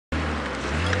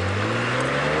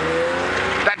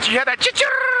you hear that?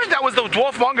 That was the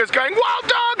dwarf mongoose going wild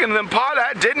dog, and the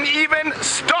impala didn't even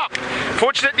stop.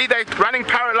 Fortunately, they're running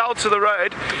parallel to the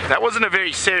road. That wasn't a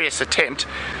very serious attempt,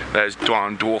 those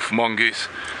darn dwarf mongoose.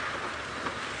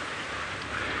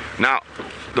 Now,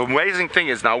 the amazing thing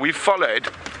is now we've followed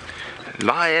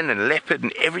lion and leopard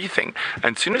and everything,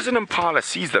 and as soon as an impala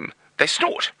sees them, they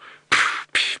snort.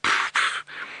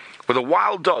 With a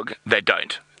wild dog, they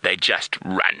don't. They just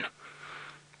run.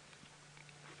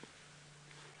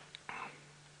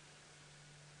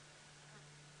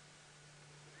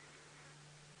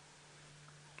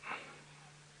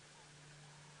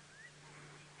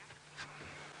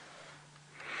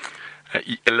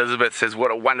 Elizabeth says,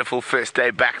 what a wonderful first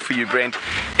day back for you, Brent.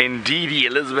 Indeedy,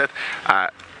 Elizabeth.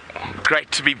 Great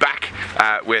to be back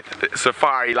with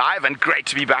Safari Live, and great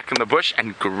to be back in the bush,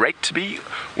 and great to be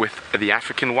with the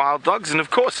African wild dogs, and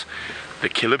of course, the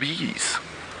killer bees.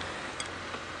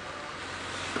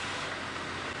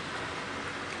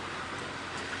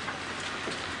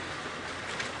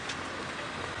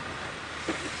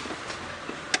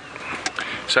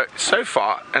 So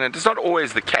far, and it is not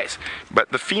always the case, but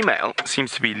the female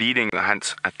seems to be leading the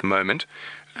hunts at the moment.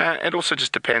 It also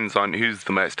just depends on who's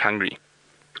the most hungry.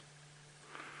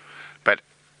 But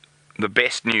the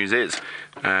best news is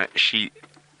the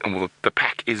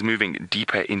pack is moving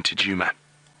deeper into Djuma.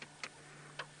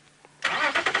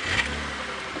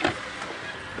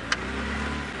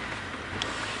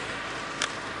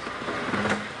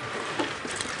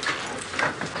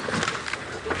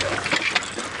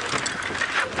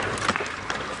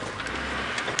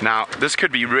 Now, this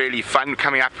could be really fun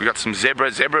coming up. We've got some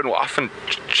zebra. Zebra will often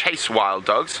chase wild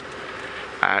dogs.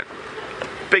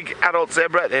 Big adult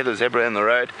zebra, there's the zebra in the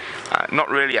road. Not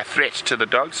really a threat to the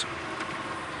dogs.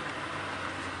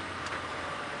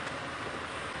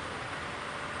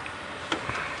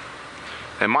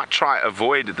 They might try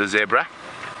avoid the zebra.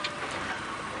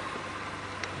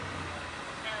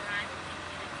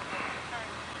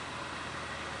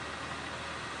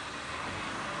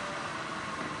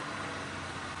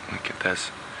 Look at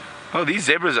this. Oh, these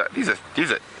zebras are these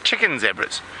are chicken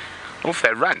zebras. Off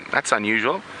they run. That's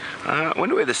unusual. I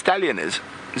wonder where the stallion is.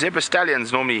 Zebra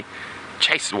stallions normally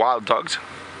chase wild dogs.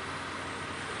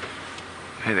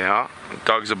 Here they are. The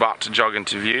dog's about to jog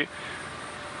into view.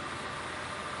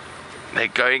 They're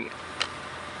going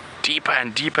deeper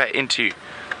and deeper into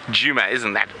Djuma.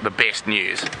 Isn't that the best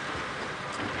news?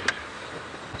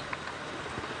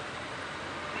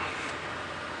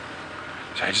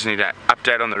 So I just need an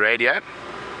update on the radio.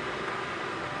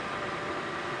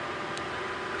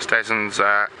 Stations,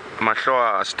 I'm sure,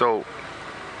 are still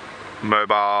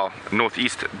mobile,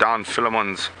 northeast down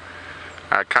Philemon's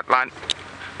cut line.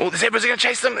 Oh, the zebras are going to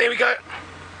chase them. There we go.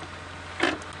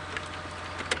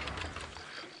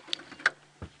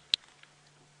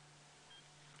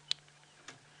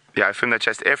 Yeah, I think they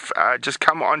chased F. Just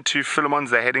come on to Philemon's.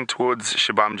 They're heading towards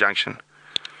Shabam Junction.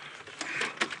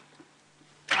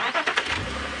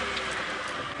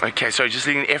 Okay, so just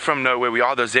letting Ephraim know where we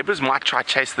are. Those zebras might try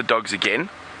chase the dogs again.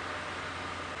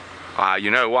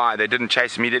 You know why they didn't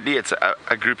chase immediately? It's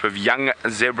a group of young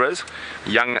zebras,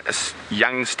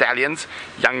 young stallions,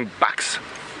 young bucks.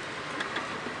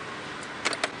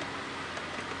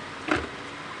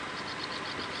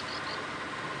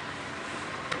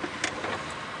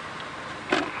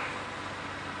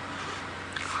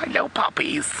 Hello,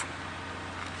 puppies.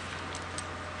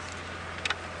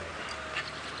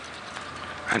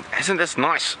 And isn't this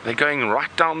nice? They're going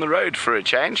right down the road for a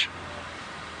change.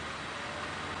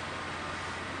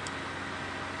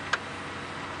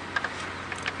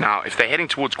 Now, if they're heading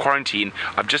towards quarantine,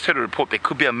 I've just heard a report there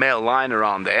could be a male lion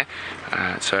around there.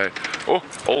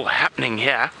 All happening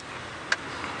here.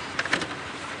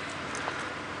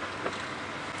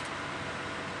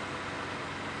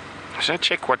 Should I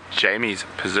check what Jamie's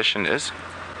position is?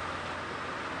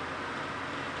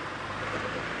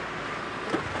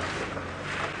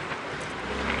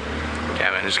 Okay,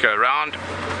 I'm going to just go around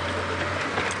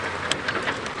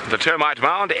the termite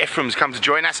mound. Ephraim's come to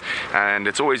join us, and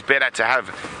it's always better to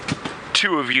have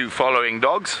two of you following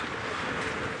dogs.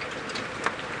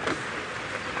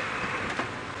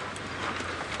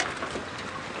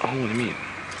 Oh, what do you mean?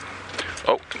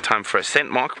 Oh, time for a scent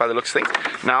mark by the looks of things.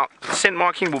 Now, scent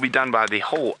marking will be done by the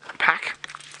whole pack.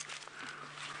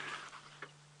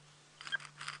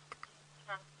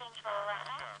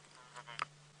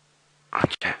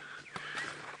 Okay.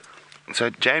 So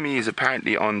Jamie is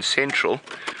apparently on Central.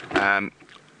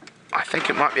 I think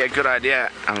it might be a good idea.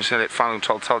 I'm just going to let Final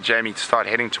tell Jamie to start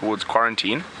heading towards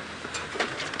quarantine.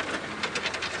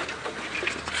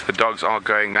 If the dogs are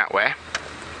going that way.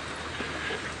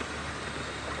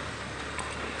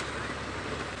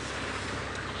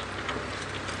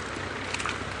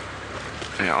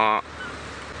 They are.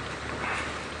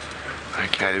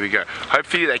 Okay, there we go.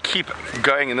 Hopefully they keep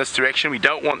going in this direction. We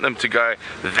don't want them to go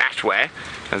that way,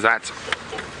 as that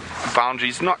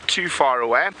boundary's not too far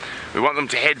away. We want them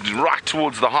to head right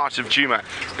towards the heart of Djuma.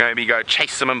 Maybe go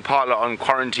chase some impala on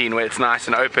quarantine where it's nice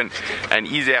and open and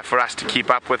easier for us to keep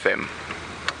up with them.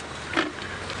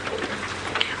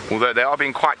 Although they are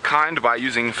being quite kind by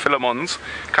using Philemon's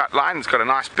cut line. It's got a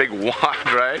nice big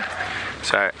wide road.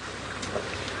 So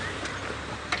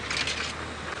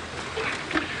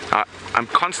I'm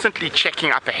constantly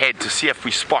checking up ahead to see if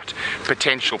we spot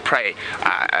potential prey,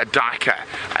 a duiker,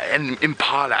 an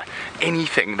impala,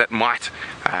 anything that might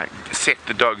set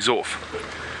the dogs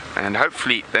off. And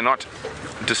hopefully they're not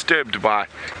disturbed by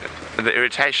the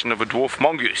irritation of a dwarf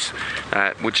mongoose,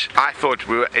 which I thought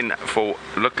we were in for.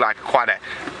 Looked like quite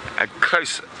a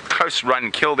close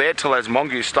run kill there till those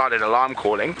mongoose started alarm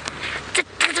calling.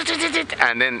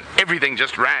 And then everything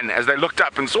just ran as they looked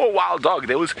up and saw a wild dog.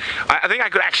 There was, I think I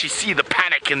could actually see the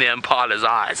panic in the impala's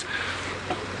eyes.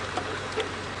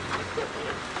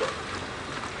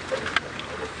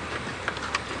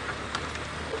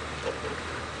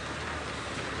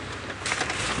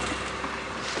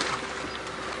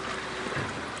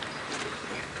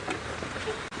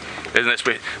 Isn't this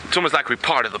weird? It's almost like we're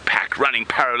part of the pack, running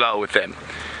parallel with them.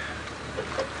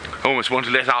 I almost want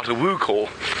to let out a woo call.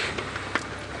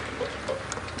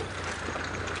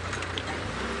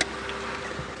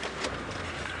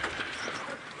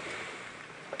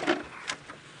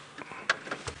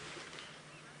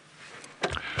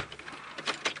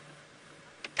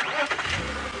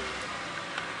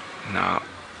 Now,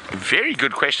 a very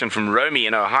good question from Romy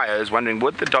in Ohio is wondering,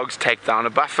 would the dogs take down a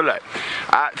buffalo?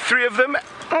 3 of them,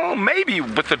 maybe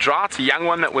with the drought, a young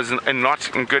one that was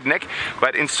not in good nick,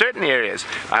 but in certain areas,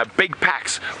 big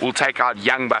packs will take out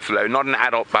young buffalo, not an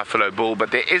adult buffalo bull,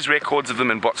 but there is records of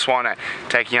them in Botswana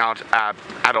taking out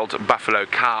adult buffalo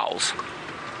cows.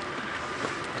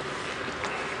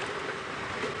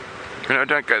 No,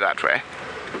 don't go that way.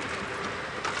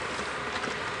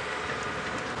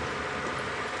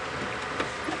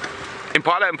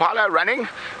 Impala running.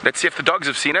 Let's see if the dogs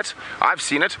have seen it. I've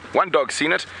seen it. One dog's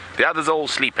seen it. The others are all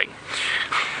sleeping.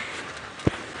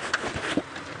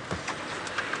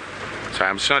 So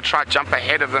I'm just going to try to jump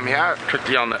ahead of them here,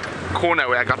 quickly on the corner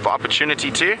where I got the opportunity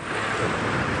to.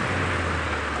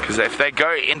 Because if they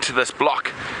go into this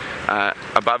block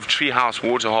above Treehouse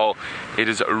Waterhole, it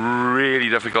is really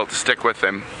difficult to stick with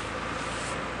them.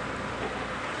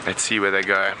 Let's see where they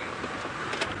go.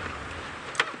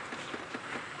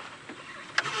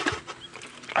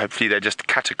 Hopefully they just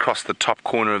cut across the top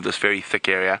corner of this very thick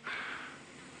area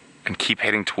and keep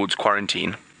heading towards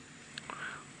quarantine.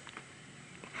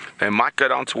 They might go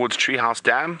down towards Treehouse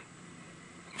Dam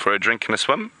for a drink and a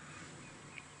swim.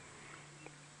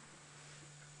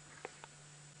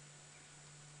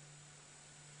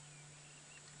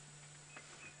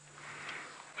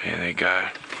 There they go.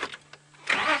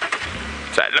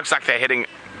 So it looks like they're heading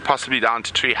possibly down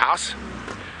to Treehouse.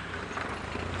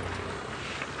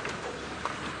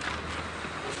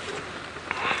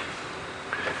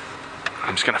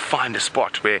 I'm just going to find a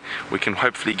spot where we can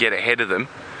hopefully get ahead of them,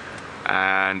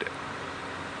 and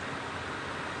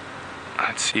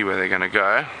let's see where they're going to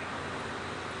go.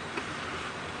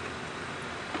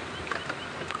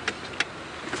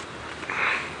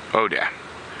 Oh dear.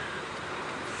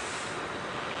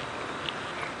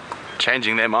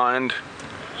 Changing their mind.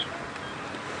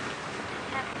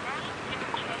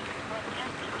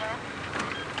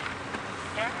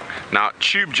 Now,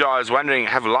 Tube Jar is wondering,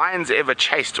 have lions ever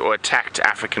chased or attacked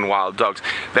African wild dogs?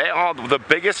 They are the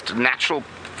biggest natural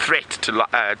threat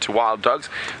to wild dogs,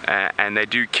 and they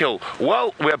do kill.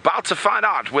 Well, we're about to find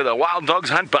out whether wild dogs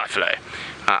hunt buffalo.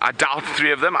 I doubt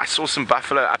 3 of them. I saw some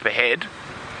buffalo up ahead.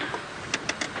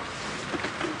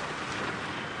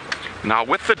 Now,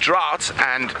 with the drought,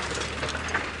 and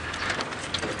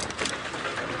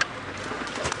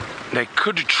they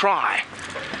could try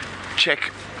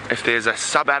check if there's a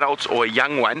sub-adult or a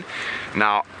young one.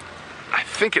 Now, I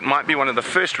think it might be one of the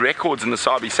first records in the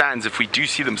Sabi Sands if we do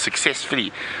see them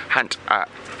successfully hunt a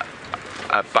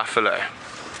buffalo.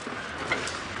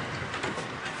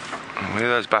 Where are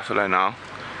those buffalo now?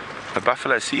 The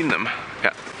buffalo seen them.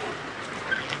 Yeah.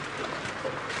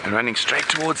 They're running straight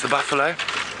towards the buffalo.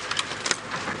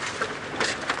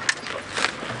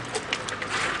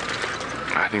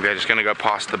 I think they're just going to go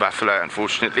past the buffalo,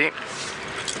 unfortunately.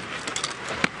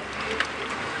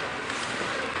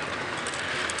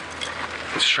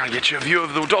 Let's try and get you a view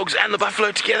of the dogs and the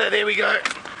buffalo together. There we go.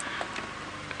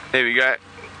 There we go.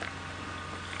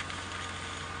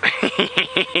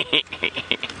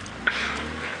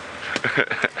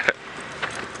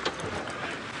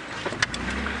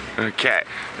 Okay,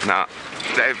 now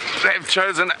they've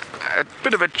chosen a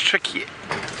bit of a tricky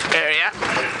area.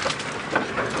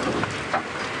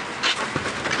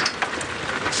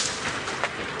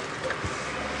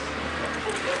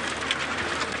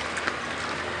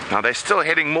 Now they're still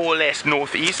heading more or less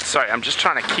northeast. Sorry, I'm just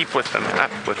trying to keep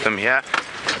up with them here.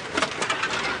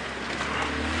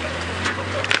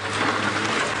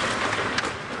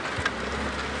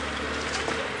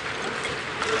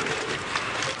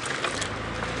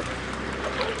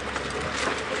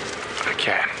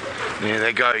 Okay, there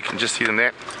they go. You can just see them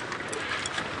there.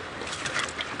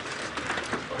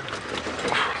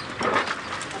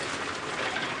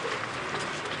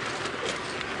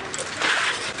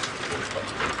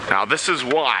 Now this is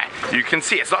why you can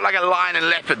see it's not like a lion and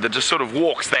leopard that just sort of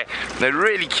walks. They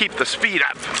really keep the speed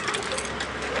up.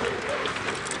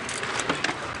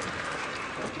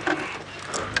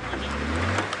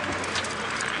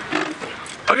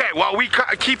 Okay, while we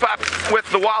keep up with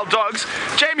the wild dogs,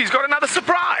 Jamie's got another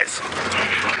surprise.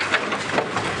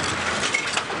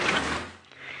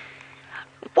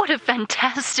 What a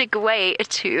fantastic way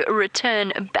to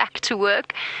return back to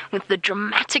work with the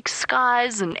dramatic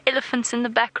skies and elephants in the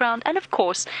background and, of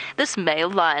course, this male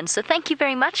lion. So thank you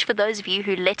very much for those of you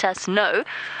who let us know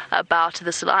about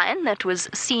this lion that was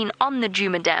seen on the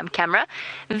Djuma Dam camera.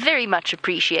 Very much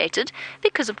appreciated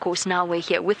because, of course, now we're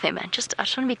here with him. And I just want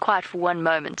to be quiet for one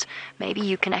moment. Maybe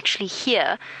you can actually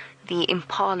hear the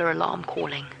impala alarm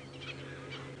calling.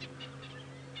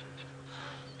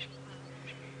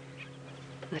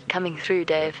 They're coming through,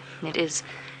 Dave. It is.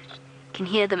 You can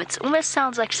hear them. It almost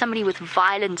sounds like somebody with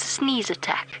violent sneeze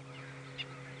attack.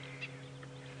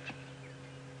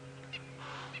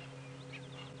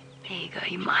 There you go.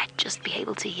 You might just be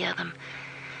able to hear them.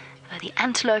 The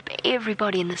antelope,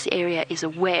 everybody in this area is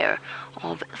aware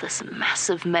of this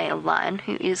massive male lion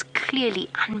who is clearly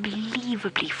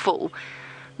unbelievably full.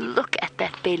 Look at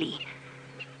that belly.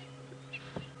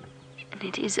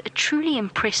 It is truly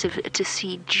impressive to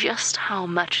see just how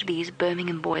much these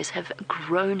Birmingham boys have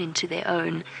grown into their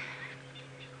own.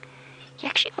 He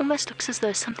actually almost looks as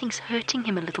though something's hurting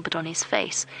him a little bit on his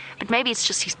face, but maybe it's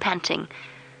just he's panting.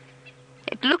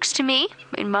 It looks to me,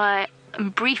 in my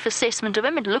brief assessment of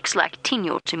him, it looks like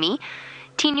Tinyo to me.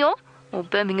 Tinyo, or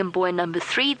Birmingham boy number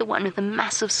 3, the one with the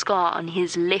massive scar on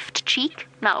his left cheek.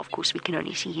 Now, of course, we can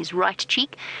only see his right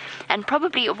cheek. And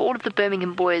probably of all of the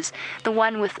Birmingham boys, the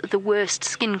one with the worst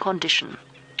skin condition.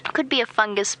 Could be a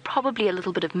fungus, probably a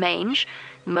little bit of mange,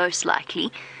 most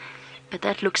likely. But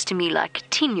that looks to me like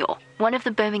Tinyo, one of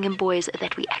the Birmingham boys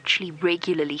that we actually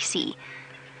regularly see.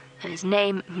 And his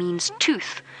name means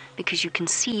tooth, because you can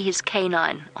see his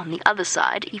canine on the other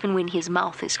side, even when his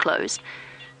mouth is closed,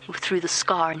 through the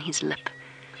scar in his lip.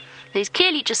 He's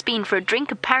clearly just been for a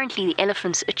drink. Apparently the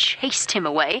elephants chased him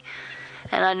away,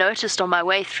 and I noticed on my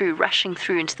way through, rushing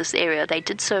through into this area, they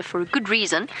did so for a good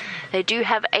reason. They do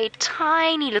have a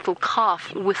tiny little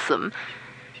calf with them.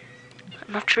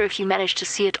 I'm not sure if you managed to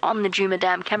see it on the Djuma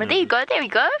Dam camera. There you go, there we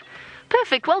go.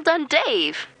 Perfect, well done,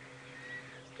 Dave.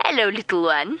 Hello, little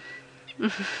one.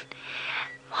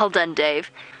 Well done,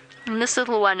 Dave. And this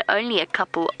little one, only a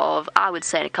couple of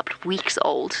weeks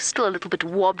old, still a little bit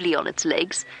wobbly on its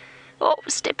legs. Oh,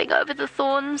 stepping over the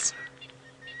thorns.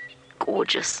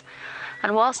 Gorgeous.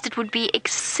 And whilst it would be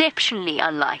exceptionally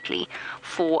unlikely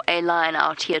for a lion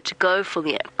out here to go for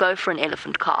an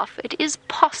elephant calf, it is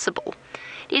possible.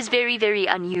 It is very, very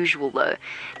unusual, though.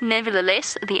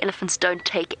 Nevertheless, the elephants don't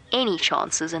take any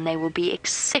chances, and they will be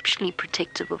exceptionally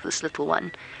protective of this little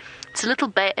one. It's a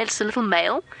little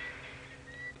male.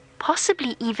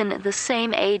 Possibly even the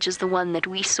same age as the one that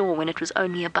we saw when it was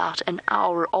only about an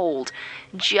hour old,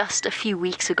 just a few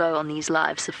weeks ago on these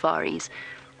live safaris.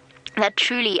 That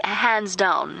truly, hands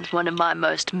down, is one of my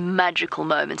most magical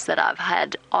moments that I've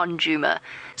had on Djuma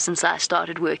since I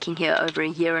started working here over a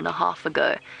year and a half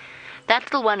ago. That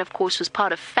little one, of course, was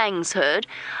part of Fang's herd.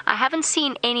 I haven't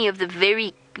seen any of the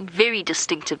very, very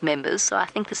distinctive members, so I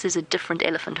think this is a different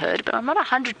elephant herd, but I'm not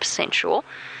 100% sure.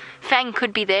 Fang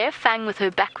could be there. Fang with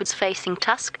her backwards-facing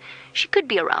tusk. She could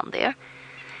be around there.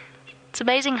 It's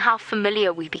amazing how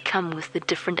familiar we become with the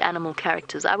different animal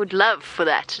characters. I would love for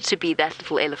that to be that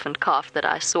little elephant calf that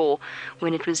I saw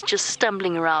when it was just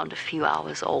stumbling around a few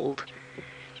hours old.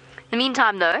 In the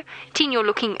meantime, though, Tinyo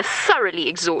looking thoroughly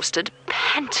exhausted,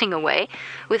 panting away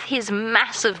with his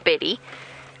massive belly.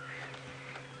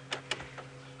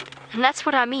 And that's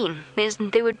what I mean.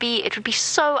 It would be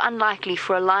so unlikely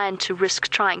for a lion to risk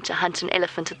trying to hunt an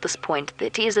elephant at this point.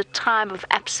 It is a time of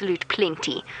absolute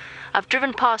plenty. I've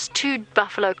driven past 2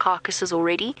 buffalo carcasses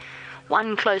already.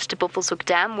 one close to Buffelshoek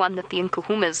Dam, one that the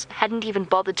Nkuhumas hadn't even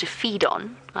bothered to feed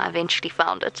on. I eventually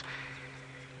found it.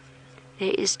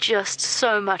 There is just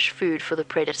so much food for the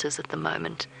predators at the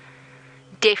moment.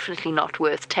 Definitely not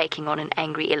worth taking on an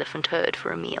angry elephant herd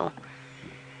for a meal.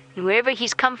 And wherever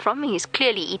he's come from, he's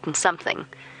clearly eaten something.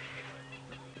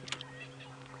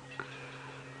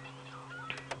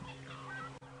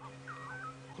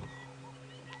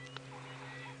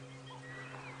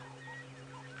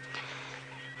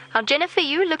 Now, Jennifer,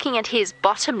 you looking at his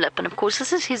bottom lip, and of course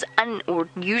this is his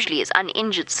usually his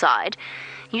uninjured side.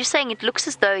 You're saying it looks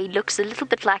as though he looks a little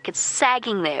bit like it's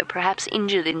sagging there, perhaps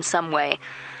injured in some way.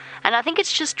 And I think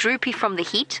it's just droopy from the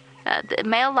heat. The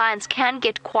male lions can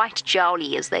get quite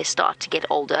jowly as they start to get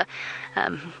older.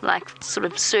 Like sort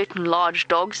of certain large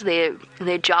dogs, their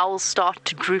jowls start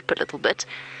to droop a little bit.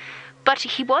 But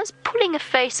he was pulling a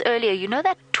face earlier. You know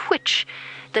that twitch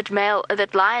that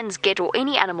lions get, or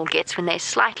any animal gets, when they're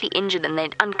slightly injured and they're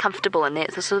uncomfortable,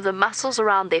 and so the muscles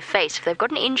around their face, if they've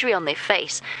got an injury on their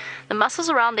face, the muscles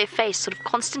around their face sort of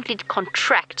constantly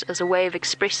contract as a way of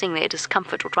expressing their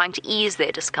discomfort or trying to ease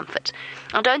their discomfort.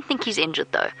 I don't think he's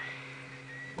injured though.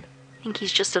 I think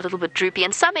he's just a little bit droopy,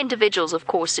 and some individuals, of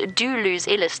course, do lose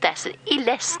elasticity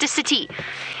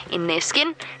in their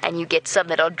skin, and you get some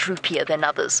that are droopier than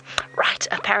others. Right,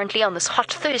 apparently on this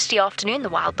hot, thirsty afternoon, the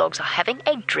wild dogs are having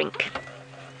a drink.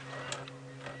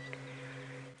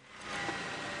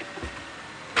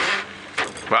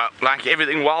 Well, like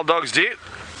everything wild dogs do,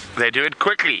 they do it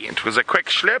quickly. It was a quick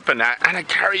schlep and a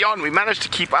carry on. We managed to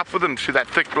keep up with them through that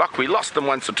thick block. We lost them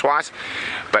once or twice,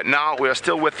 but now we are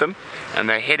still with them, and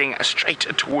they're heading straight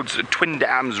towards Twin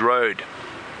Dams Road.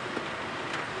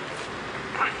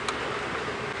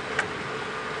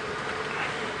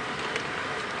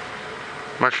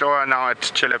 Mashoa now at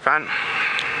Chilefan.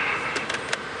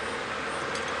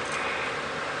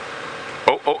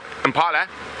 Oh, Impala.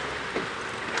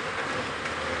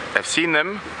 They've seen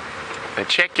them. They're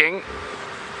checking.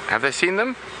 Have they seen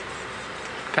them?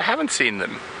 They haven't seen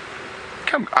them.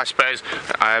 Come, I suppose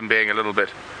I am being a little bit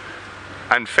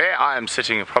unfair. I am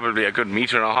sitting probably a good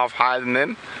metre and a half higher than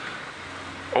them.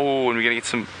 Oh, and we're going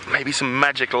to get maybe some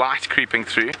magic light creeping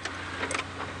through.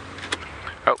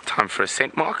 Oh, time for a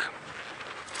scent mark.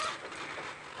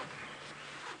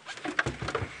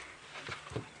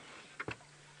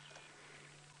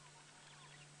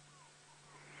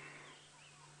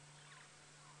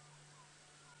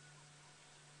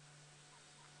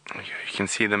 You can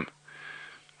see them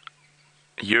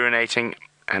urinating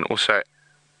and also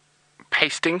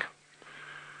pasting.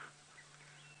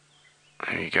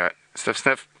 There you go. Sniff,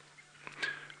 sniff.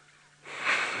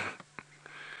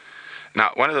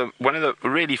 Now, one of the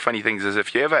really funny things is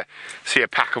if you ever see a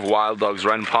pack of wild dogs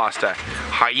run past a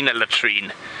hyena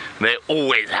latrine, they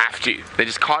always have to. They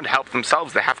just can't help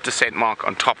themselves. They have to scent mark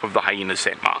on top of the hyena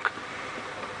scent mark.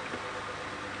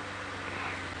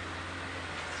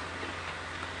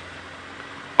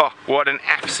 Oh, what an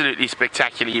absolutely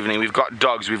spectacular evening. We've got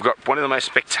dogs. We've got one of the most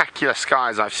spectacular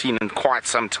skies I've seen in quite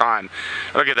some time.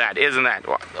 Look at that. Isn't that?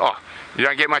 Oh, you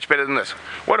don't get much better than this.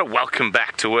 What a welcome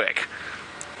back to work.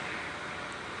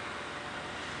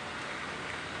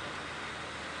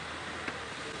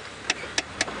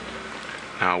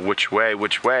 Now, which way,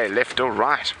 left or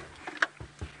right?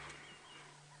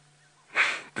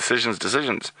 Decisions.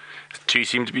 Two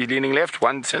seem to be leaning left,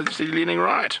 one seems to be leaning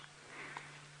right.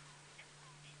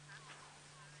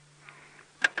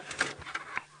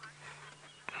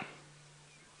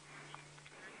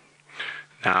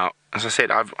 Now, as I said,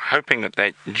 I'm hoping that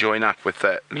they join up with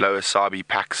the Lower Sabi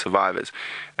pack survivors.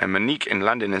 And Monique in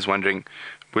London is wondering,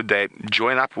 would they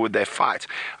join up or would they fight?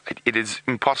 It is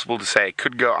impossible to say. It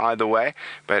could go either way.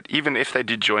 But even if they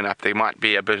did join up, there might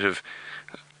be a bit of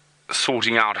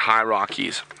sorting out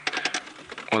hierarchies.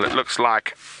 Well, it looks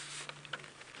like...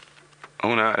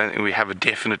 Oh no, I don't think we have a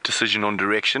definite decision on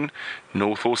direction.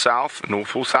 North or south,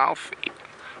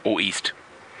 or east.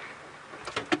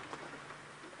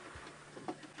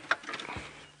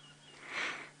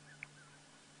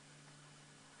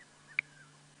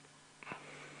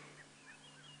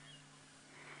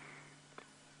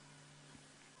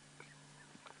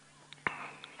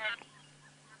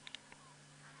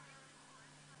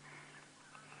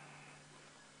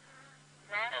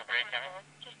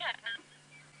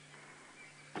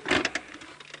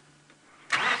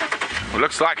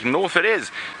 Looks like north it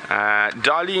is.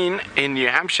 Darlene in New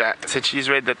Hampshire said she's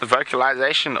read that the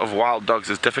vocalization of wild dogs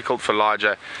is difficult for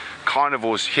larger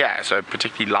carnivores here, so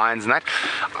particularly lions and that.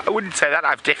 I wouldn't say that.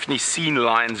 I've definitely seen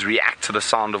lions react to the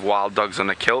sound of wild dogs on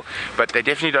a kill, but they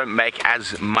definitely don't make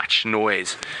as much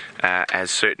noise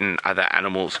as certain other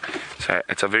animals. So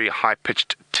it's a very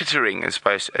high-pitched tittering, I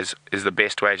suppose, is the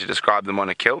best way to describe them on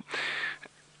a kill.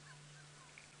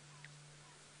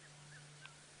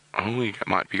 Oh, we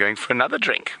might be going for another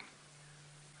drink.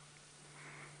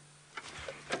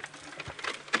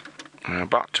 I'm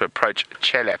about to approach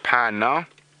Korhaan now.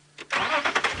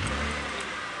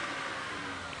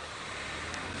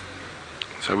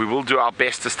 So we will do our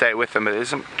best to stay with them, but there's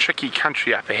some tricky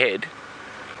country up ahead.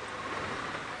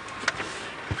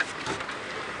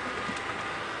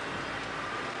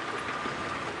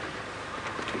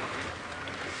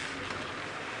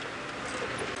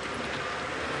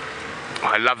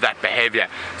 I love that behavior.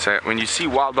 So when you see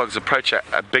wild dogs approach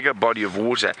a bigger body of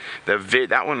water,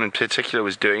 that one in particular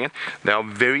was doing it, they are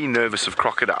very nervous of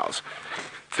crocodiles.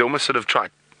 They almost sort of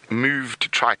move to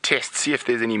try test, see if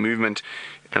there's any movement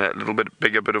in a little bit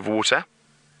bigger bit of water.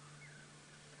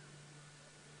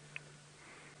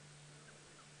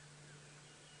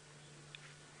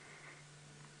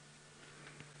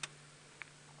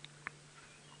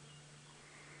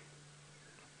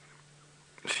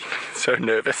 So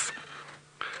nervous,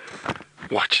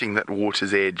 watching that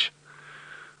water's edge.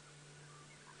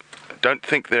 I don't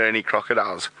think there are any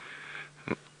crocodiles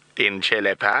in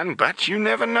Korhaan, but you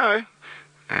never know.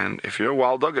 And if you're a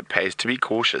wild dog, it pays to be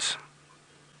cautious.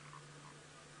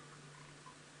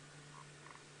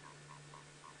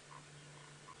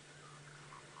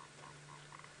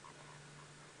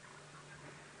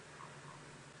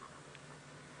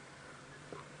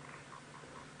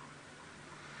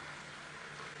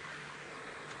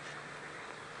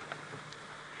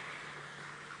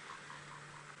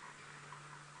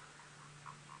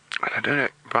 I don't know,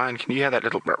 Brian, can you hear that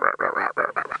little...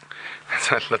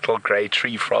 That's a little grey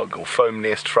tree frog or foam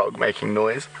nest frog making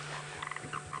noise.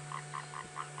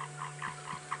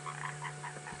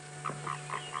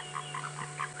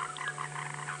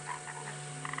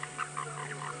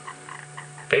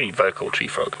 Very vocal tree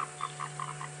frog.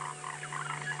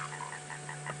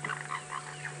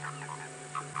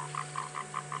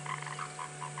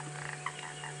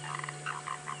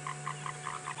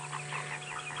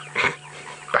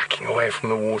 Away from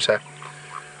the water.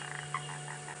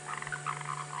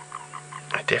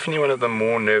 Definitely one of the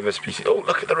more nervous species. Oh,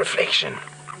 look at the reflection.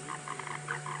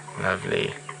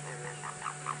 Lovely.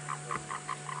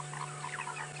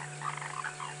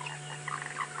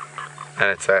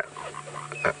 And it's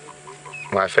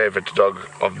my favourite dog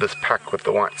of this pack with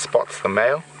the white spots, the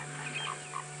male.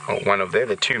 Oh, one of there,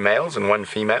 the two males and one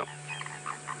female.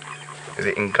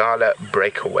 The Ingala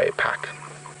breakaway pack.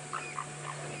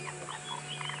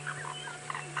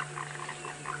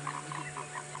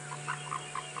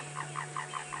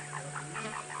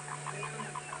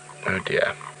 Oh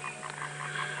dear.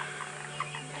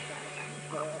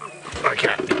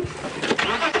 Okay.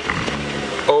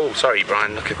 Oh, sorry,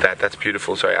 Brian, look at that. That's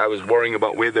beautiful. Sorry, I was worrying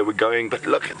about where they were going, but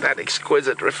look at that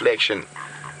exquisite reflection.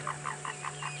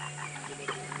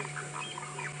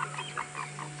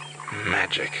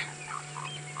 Magic.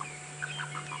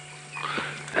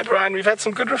 Hey, Brian, we've had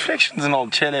some good reflections in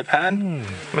old Korhaan.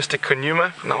 Mr.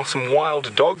 Kunyuma, now some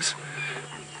wild dogs.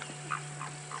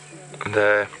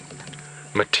 The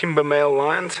Matimba male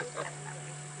lions.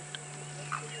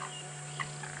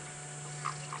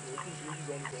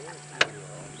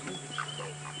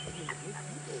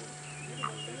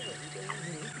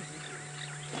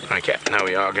 Okay, now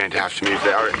we are going to have to move.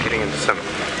 They are getting into some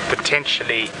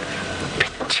potentially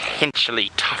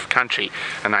tough country,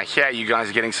 and I hear you guys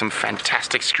are getting some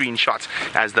fantastic screenshots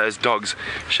as those dogs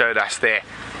showed us their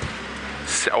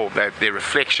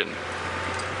reflection.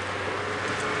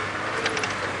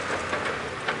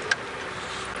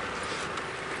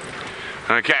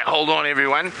 Okay, hold on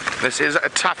everyone. This is a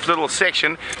tough little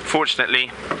section.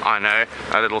 Fortunately, I know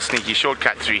a little sneaky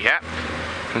shortcut through here.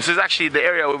 This is actually the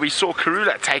area where we saw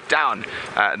Karula take down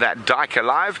that dike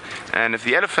alive, and if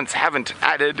the elephants haven't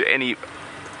added any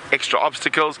extra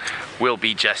obstacles, we'll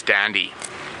be just dandy.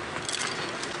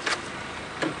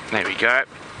 There we go,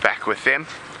 back with them.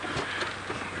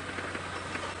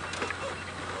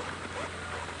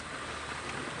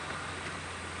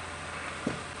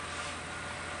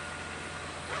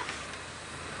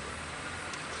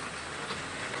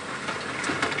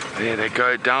 There they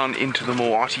go, down into the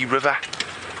Moati River.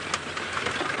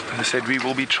 As I said, we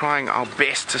will be trying our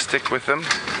best to stick with them.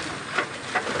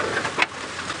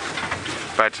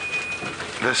 But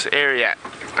this area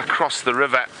across the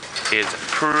river is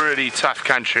pretty tough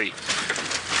country.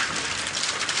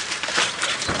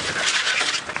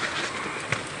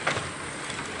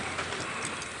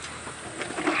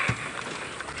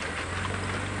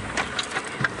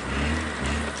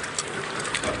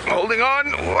 hang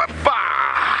on. Whoopah.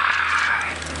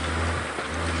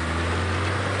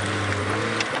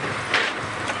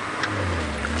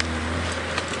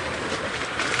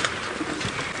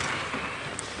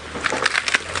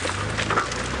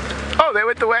 Oh, they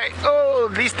went the way. Oh,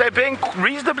 at least they're being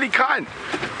reasonably kind.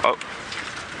 Oh.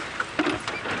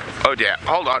 Oh dear,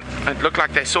 hold on. It looked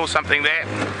like they saw something there.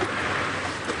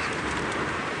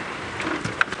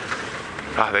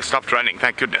 Ah, they stopped running,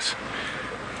 thank goodness.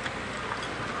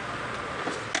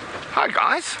 Hi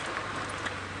guys.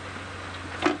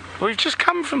 We've just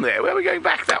come from there. Where are we going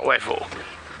back that way for?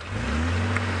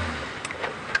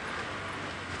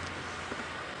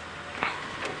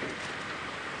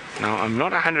 Now, I'm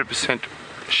not 100%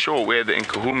 sure where the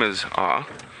Nkuhumas are,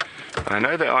 but I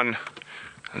know they're on,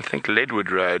 I think, Leadwood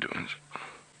Road.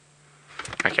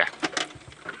 Okay.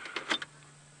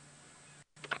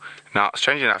 Now,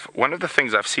 strangely enough, one of the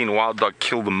things I've seen wild dog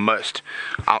kill the most,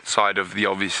 outside of the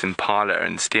obvious impala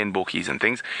and steenbokkies and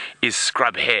things, is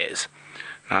scrub hares.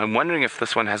 Now, I'm wondering if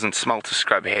this one hasn't smelt a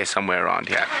scrub hare somewhere around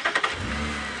here.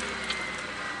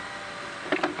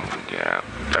 Oh, yeah,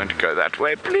 don't go that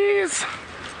way, please.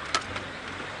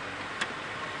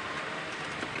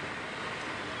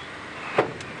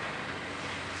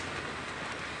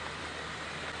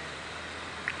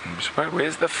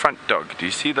 Where's the front dog? Do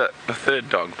you see the third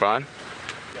dog, Brian?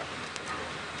 Yeah.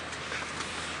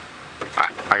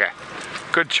 Ah, okay.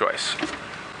 Good choice.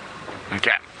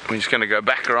 Okay, we're just going to go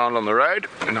back around on the road.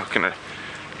 We're not going to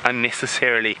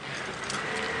unnecessarily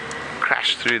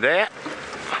crash through there.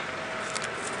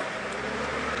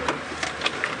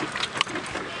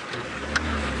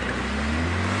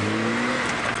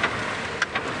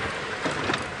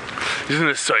 Isn't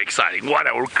this so exciting? What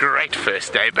a great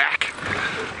first day back.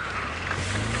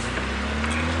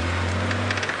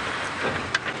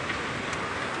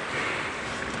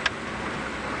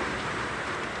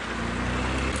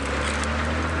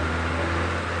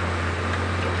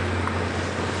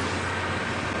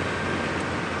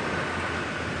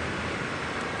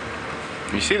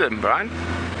 You see them, Brian?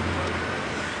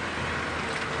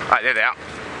 Right, there they are.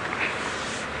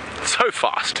 So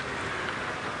fast.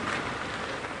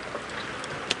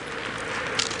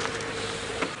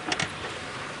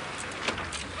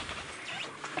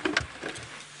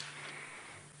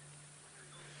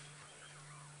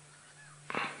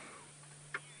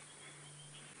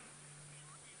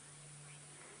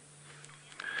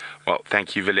 Well,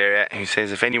 thank you, Valeria, who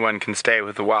says if anyone can stay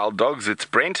with the wild dogs, it's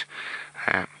Brent.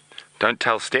 Don't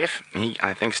tell Steph.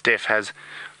 I think Steph has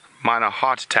minor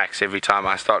heart attacks every time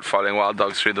I start following wild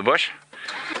dogs through the bush.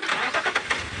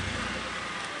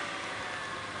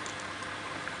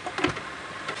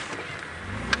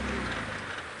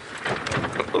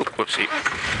 Oh, whoopsie.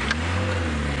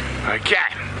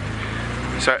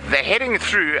 Okay. So they're heading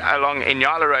through along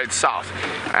Inyala Road South,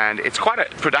 and it's quite a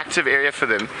productive area for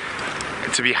them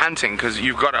to be hunting because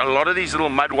you've got a lot of these little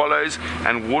mud wallows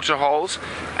and water holes,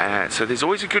 so there's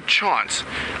always a good chance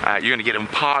you're going to get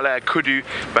impala, kudu.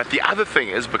 But the other thing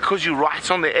is, because you're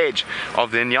right on the edge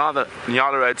of the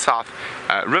Inyala Road South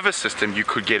river system, you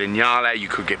could get inyala, you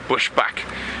could get bushbuck,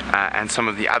 and some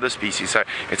of the other species. So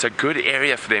it's a good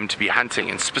area for them to be hunting,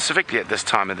 and specifically at this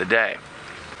time of the day.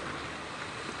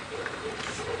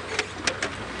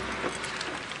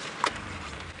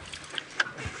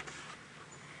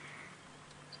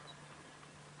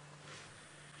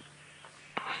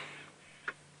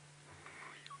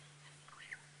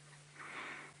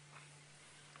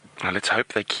 Now let's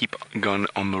hope they keep going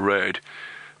on the road.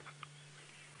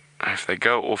 If they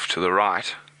go off to the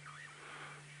right,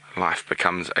 life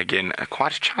becomes again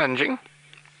quite challenging.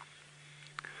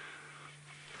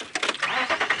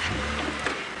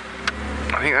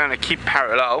 I think they're going to keep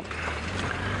parallel.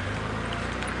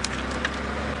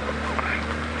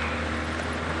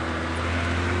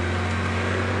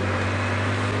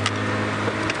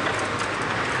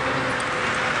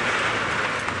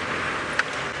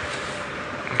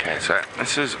 So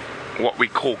this is what we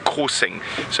call coursing.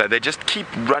 So they just keep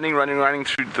running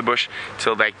through the bush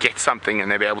till they get something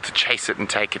and they'll be able to chase it and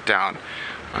take it down.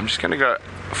 I'm just going to go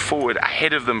forward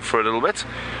ahead of them for a little bit.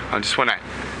 I just want to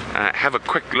have a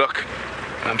quick look.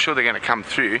 I'm sure they're going to come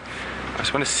through. I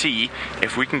just want to see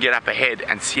if we can get up ahead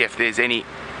and see if there's any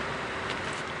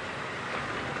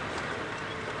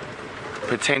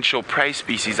potential prey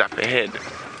species up ahead.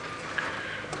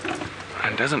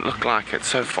 And it doesn't look like it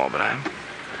so far, but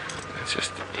it's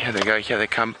just, here they go, here they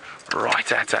come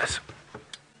right at us.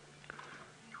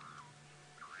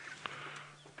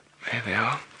 There they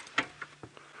are.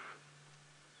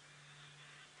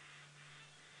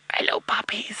 Hello,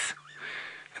 puppies.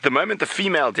 At the moment, the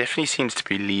female definitely seems to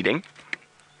be leading.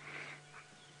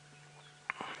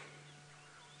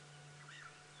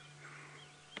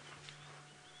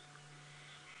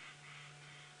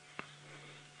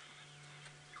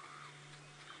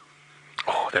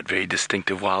 that very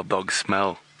distinctive wild dog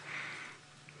smell.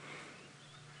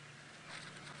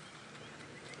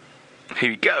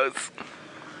 Here he goes.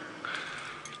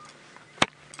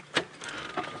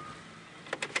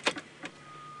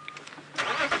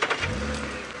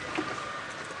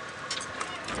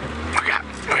 Okay,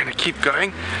 we're going to keep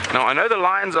going. Now, I know the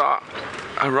lions are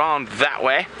around that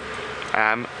way.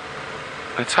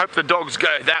 Let's hope the dogs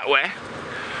go that way.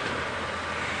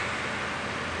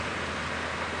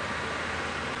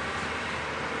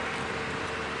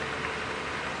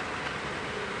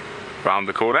 Round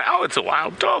the corner. Oh, it's a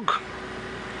wild dog.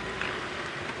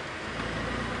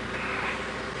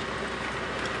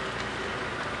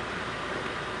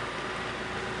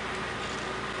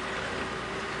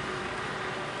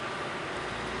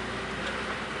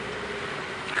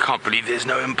 I can't believe there's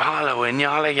no impala or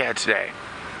nyala here today.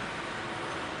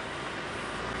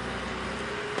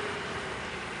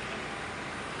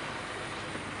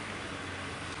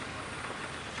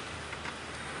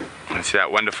 See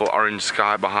that wonderful orange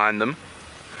sky behind them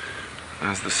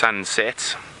as the sun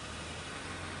sets.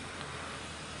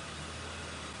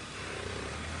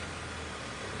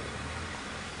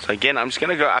 So again, I'm just going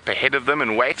to go up ahead of them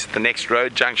and wait at the next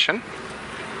road junction.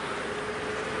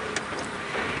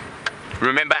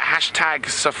 Remember, hashtag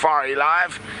Safari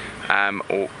Live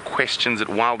or questions at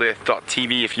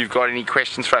WildEarthTV if you've got any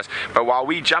questions for us. But while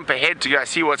we jump ahead to go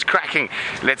see what's cracking,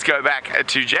 let's go back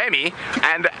to Jamie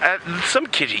and some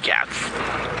kitty cats.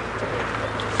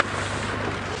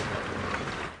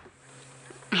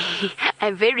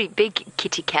 A very big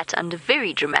kitty cat under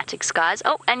very dramatic skies.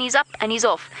 Oh, and he's up and he's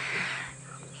off.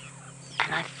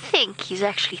 And I think he's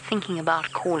actually thinking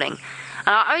about calling.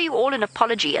 And I owe you all an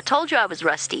apology. I told you I was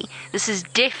rusty. This is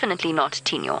definitely not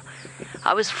Tinyo.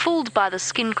 I was fooled by the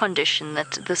skin condition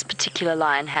that this particular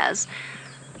lion has,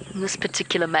 this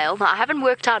particular male. Now, I haven't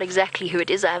worked out exactly who it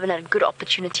is. I haven't had a good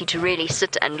opportunity to really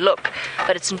sit and look,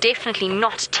 but it's definitely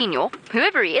not Tinyo.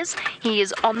 Whoever he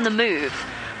is on the move.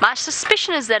 My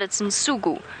suspicion is that it's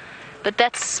Nsugu, but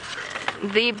that's...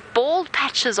 The bald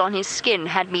patches on his skin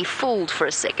had me fooled for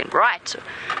a second. Right,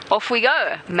 off we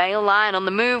go. Male lion on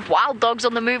the move, wild dogs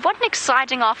on the move. What an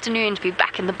exciting afternoon to be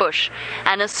back in the bush.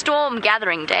 And a storm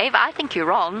gathering, Dave. I think you're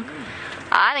wrong.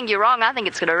 I think you're wrong. I think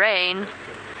it's going to rain.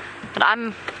 But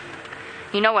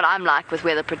you know what I'm like with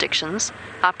weather predictions.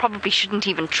 I probably shouldn't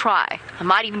even try. I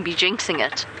might even be jinxing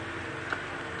it.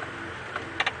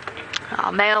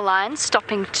 Our male lion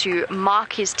stopping to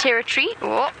mark his territory.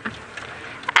 Oh.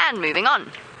 And moving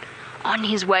on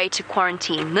his way to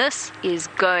quarantine. This is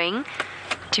going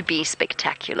to be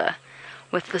spectacular.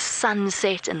 With the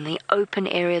sunset and the open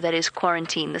area that is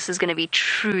quarantine, this is going to be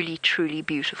truly, truly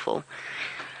beautiful.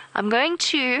 I'm going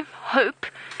to hope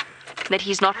that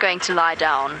he's not going to lie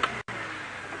down.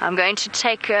 I'm going to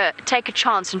take a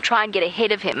chance and try and get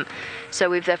ahead of him, so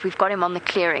we've got him on the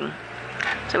clearing.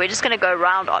 So we're just going to go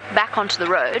round back onto the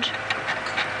road.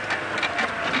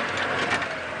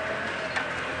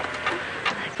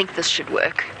 I think this should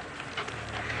work.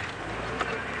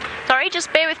 Sorry,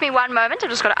 just bear with me one moment. I've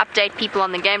just got to update people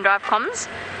on the Game Drive comms.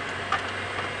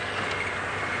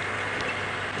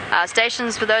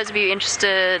 Stations, for those of you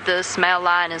interested, this male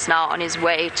lion is now on his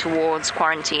way towards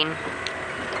quarantine.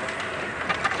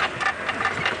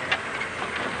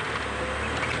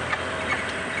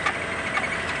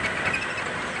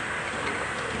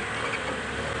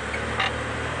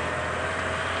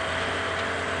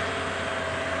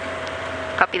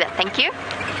 Copy that, thank you.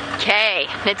 Okay,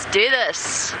 let's do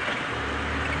this.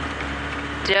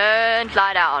 Don't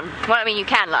lie down. Well, I mean, you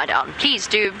can lie down. Please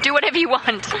do whatever you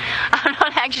want. I'm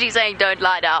not actually saying don't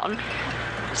lie down.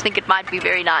 I just think it might be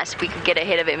very nice if we could get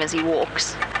ahead of him as he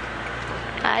walks.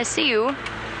 I see you.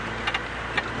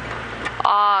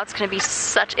 Oh, it's going to be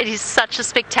it is such a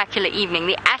spectacular evening.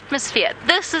 The atmosphere.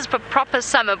 This is a proper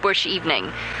summer bush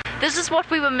evening. This is what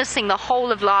we were missing the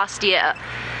whole of last year.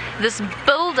 This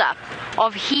build-up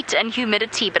of heat and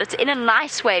humidity, but it's in a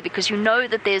nice way because you know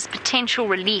that there's potential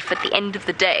relief at the end of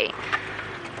the day.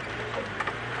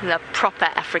 The proper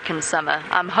African summer.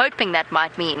 I'm hoping that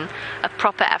might mean a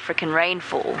proper African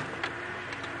rainfall.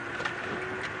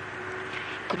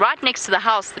 Right next to the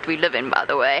house that we live in, by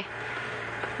the way.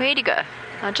 Where'd he go?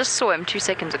 I just saw him 2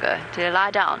 seconds ago. Did he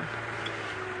lie down?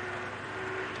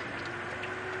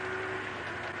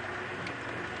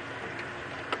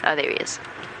 Oh, there he is.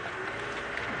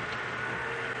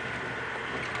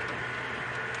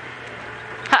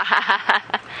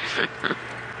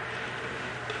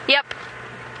 Yep.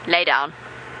 Lay down.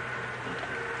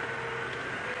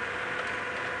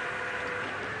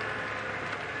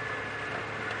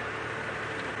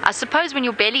 I suppose when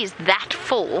your belly is that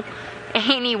full,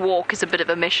 any walk is a bit of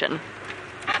a mission.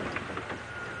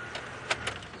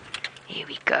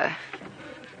 we go.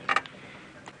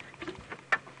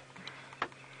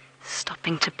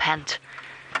 Stopping to pant.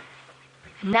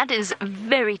 And that is a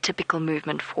very typical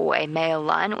movement for a male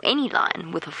lion, or any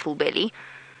lion with a full belly.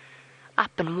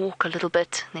 Up and walk a little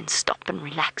bit, then stop and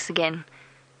relax again.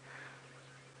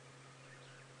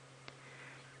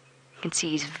 You can see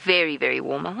he's very, very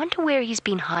warm. I wonder where he's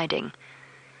been hiding.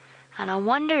 And I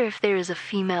wonder if there is a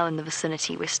female in the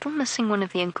vicinity. We're still missing one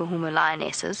of the Nkuhuma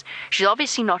lionesses. She's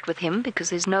obviously not with him, because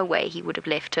there's no way he would have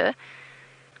left her.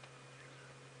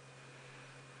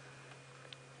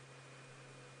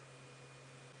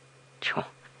 Sure.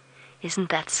 Isn't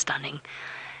that stunning?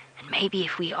 And maybe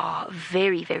if we are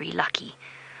very, very lucky,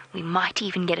 we might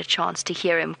even get a chance to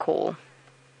hear him call.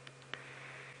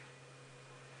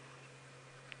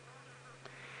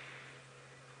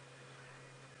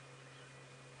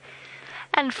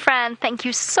 And Fran, thank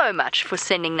you so much for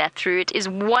sending that through. It is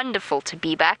wonderful to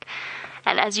be back.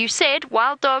 And as you said,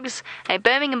 wild dogs, a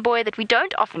Birmingham boy that we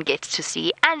don't often get to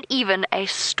see, and even a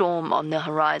storm on the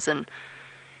horizon.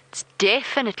 It's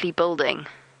definitely building.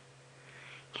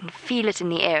 You can feel it in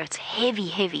the air. It's heavy,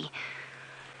 heavy.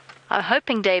 I'm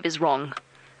hoping Dave is wrong.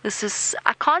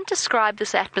 I can't describe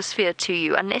this atmosphere to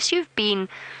you unless you've been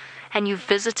and you've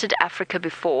visited Africa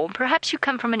before. Perhaps you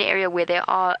come from an area where there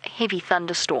are heavy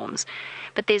thunderstorms,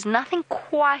 but there's nothing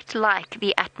quite like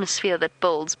the atmosphere that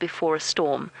builds before a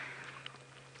storm.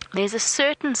 There's a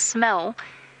certain smell,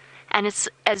 and it's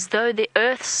as though the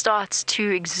earth starts to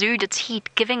exude its heat,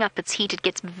 giving up its heat. It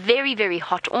gets very, very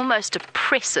hot, almost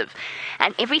oppressive,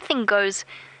 and everything goes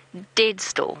dead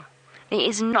still. There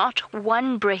is not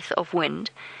one breath of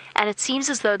wind, and it seems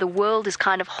as though the world is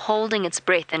kind of holding its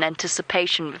breath in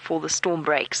anticipation before the storm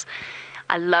breaks.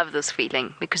 I love this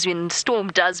feeling, because when the storm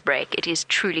does break, it is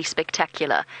truly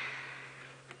spectacular.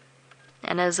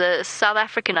 And as a South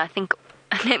African, I think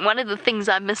one of the things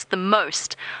I missed the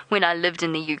most when I lived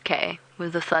in the UK were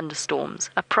the thunderstorms,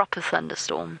 a proper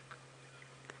thunderstorm.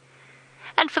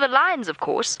 And for the lions, of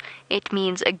course, it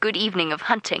means a good evening of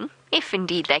hunting, if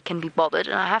indeed they can be bothered.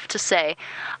 And I have to say,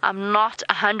 I'm not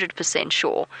 100%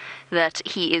 sure that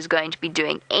he is going to be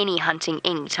doing any hunting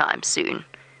anytime soon.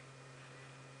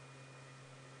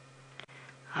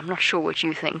 I'm not sure what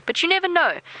you think, but you never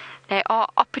know. They are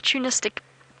opportunistic,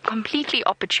 completely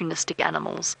opportunistic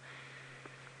animals.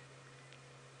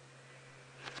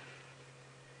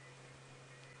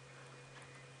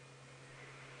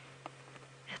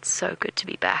 It's so good to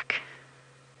be back.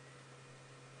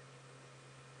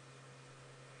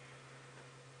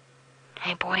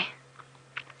 Hey boy,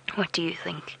 what do you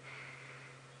think?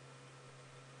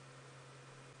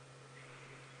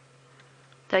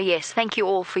 So yes, thank you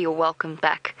all for your welcome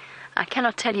back. I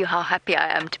cannot tell you how happy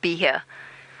I am to be here.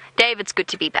 Dave, it's good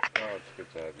to be back. Oh, it's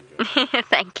good to have you, Joe.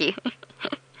 Thank you.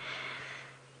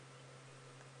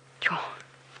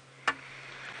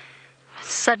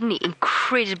 Suddenly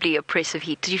incredibly oppressive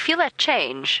heat. Did you feel that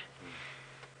change?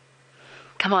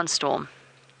 Come on, Storm.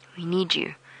 We need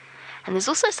you. And there's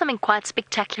also something quite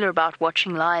spectacular about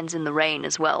watching lions in the rain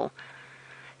as well.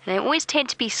 They always tend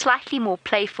to be slightly more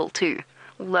playful too.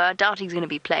 Although I doubt he's going to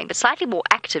be playing, but slightly more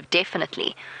active,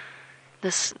 definitely.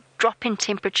 This drop in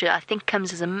temperature, I think,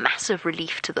 comes as a massive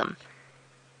relief to them.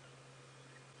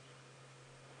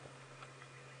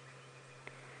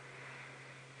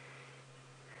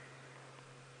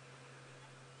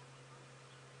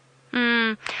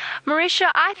 Marisha,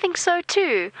 I think so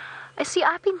too. See,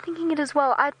 I've been thinking it as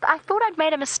well. I thought I'd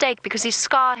made a mistake because his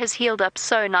scar has healed up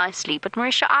so nicely. But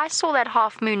Marisha, I saw that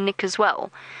half-moon nick as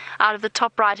well, out of the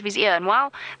top right of his ear. And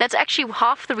while that's actually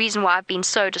half the reason why I've been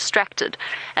so distracted,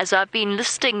 as I've been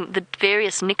listing the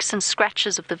various nicks and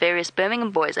scratches of the various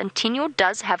Birmingham boys, and Tinyo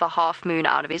does have a half-moon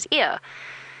out of his ear.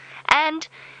 And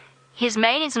his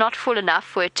mane is not full enough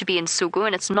for it to be in Sugu,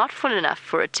 and it's not full enough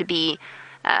for it to be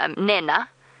Nena,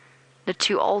 the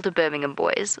two older Birmingham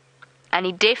boys. And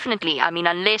he definitely,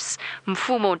 unless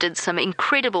Mfumo did some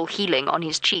incredible healing on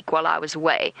his cheek while I was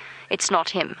away, it's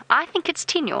not him. I think it's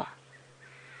Tinyo.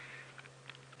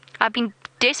 I've been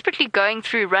desperately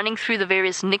running through the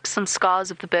various nicks and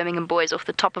scars of the Birmingham boys off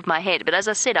the top of my head, but as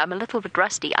I said, I'm a little bit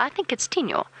rusty. I think it's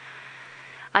Tinyo.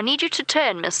 I need you to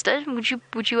turn, mister.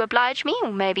 Would you oblige me?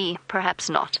 Or maybe, perhaps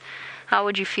not. How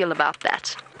would you feel about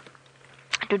that?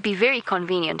 It would be very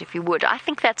convenient if you would. I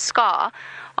think that scar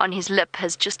on his lip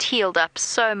has just healed up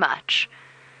so much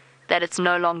that it's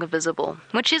no longer visible,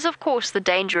 which is, of course, the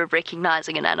danger of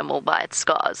recognizing an animal by its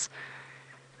scars.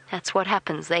 That's what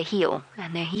happens. They heal,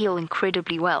 and they heal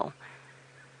incredibly well.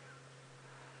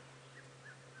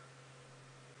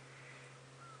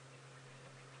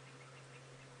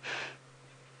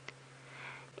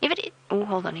 Oh,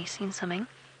 hold on, he's seen something.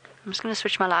 I'm just going to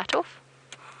switch my light off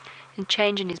and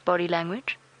change in his body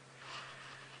language.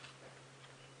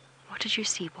 What did you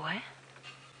see, boy?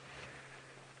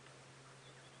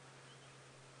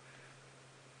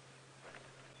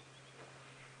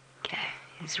 Okay,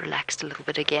 he's relaxed a little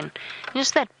bit again.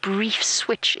 Just that brief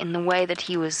switch in the way that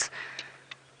he was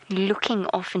looking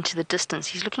off into the distance.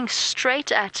 He's looking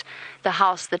straight at the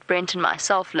house that Brent and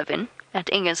myself live in,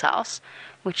 at Inge's house,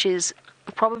 which is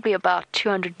probably about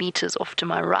 200 meters off to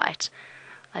my right.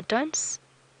 I don't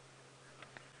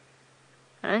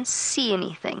see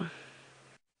anything.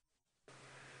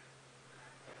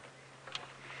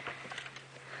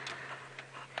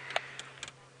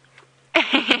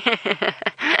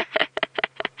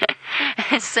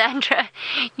 Sandra,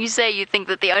 you say you think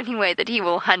that the only way that he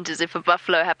will hunt is if a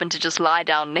buffalo happened to just lie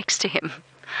down next to him.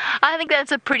 I think that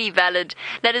is a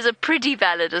pretty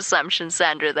valid assumption,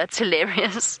 Sandra. That's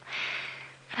hilarious.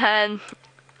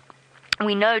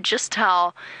 We know just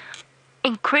how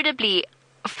incredibly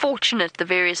fortunate the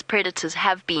various predators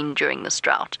have been during this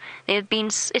drought.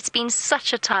 It's been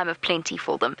such a time of plenty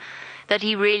for them that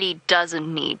he really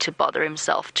doesn't need to bother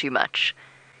himself too much.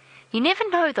 You never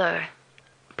know, though.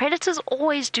 Predators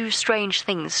always do strange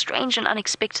things, strange and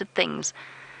unexpected things.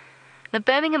 The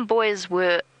Birmingham boys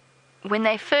were, when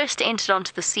they first entered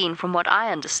onto the scene, from what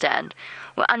I understand,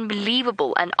 were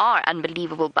unbelievable and are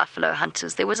unbelievable buffalo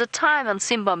hunters. There was a time on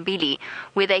Simbombili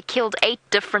where they killed 8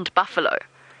 different buffalo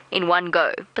in one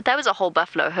go, but that was a whole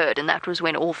buffalo herd, and that was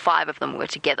when all 5 of them were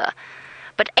together.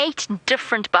 But 8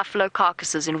 different buffalo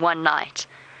carcasses in one night.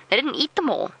 They didn't eat them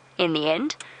all in the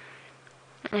end.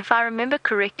 And if I remember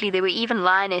correctly, there were even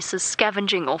lionesses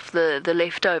scavenging off the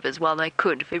leftovers while they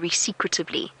could, very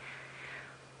secretively.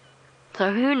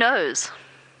 So who knows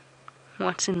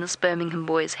what's in this Birmingham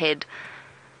boy's head.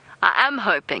 I am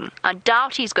hoping, I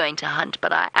doubt he's going to hunt,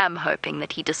 but I am hoping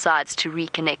that he decides to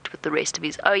reconnect with the rest of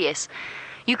his... Oh yes,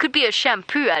 you could be a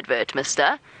shampoo advert,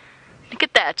 mister. Look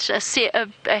at that,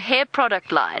 a hair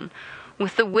product line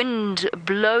with the wind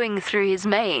blowing through his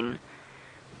mane.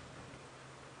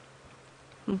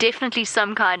 Definitely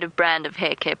some kind of brand of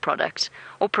hair care product,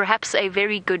 or perhaps a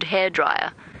very good hair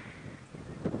dryer.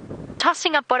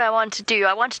 Tossing up what I want to do,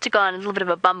 I wanted to go on a little bit of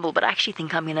a bumble, but I actually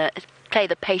think I'm going to play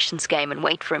the patience game and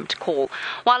wait for him to call.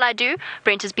 While I do,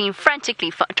 Brent has been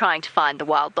frantically trying to find the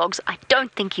wild dogs. I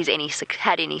don't think he's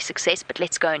had any success, but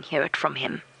let's go and hear it from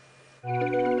him.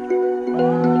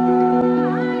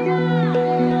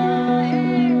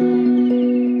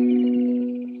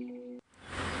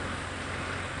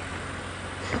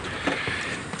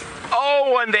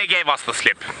 And they gave us the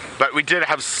slip, but we did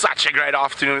have such a great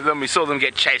afternoon with them. We saw them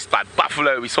get chased by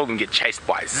buffalo, we saw them get chased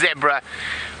by zebra.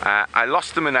 I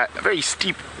lost them in a very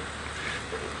steep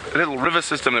little river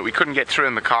system that we couldn't get through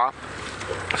in the car,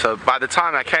 so by the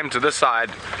time I came to this side,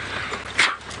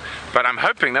 but I'm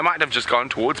hoping they might have just gone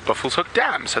towards Buffalo's Hook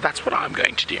Dam, so that's what I'm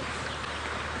going to do.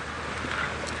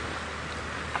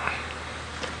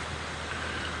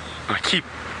 I keep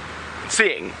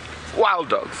seeing wild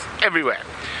dogs everywhere.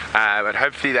 But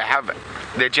hopefully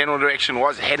their general direction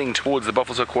was heading towards the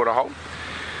Buffalo's Hook waterhole.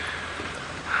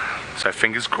 So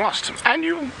fingers crossed. And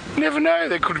you never know,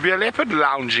 there could be a leopard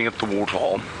lounging at the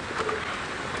waterhole.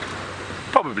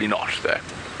 Probably not, though.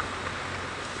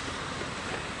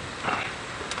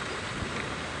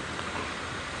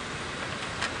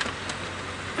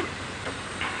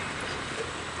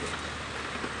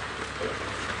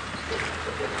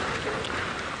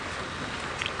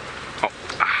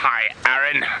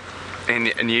 In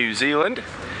New Zealand.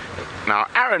 Now,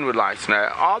 Aaron would like to know,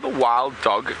 are the wild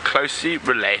dog closely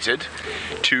related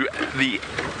to the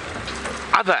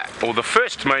other, or the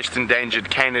first most endangered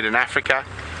canid in Africa,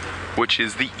 which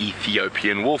is the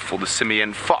Ethiopian wolf, or the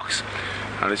simian fox?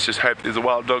 Now, let's just hope there's a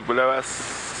wild dog below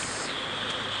us.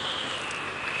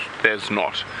 There's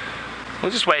not.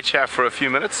 We'll just wait here for a few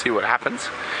minutes, see what happens.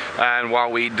 And while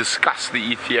we discuss the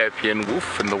Ethiopian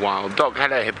wolf and the wild dog.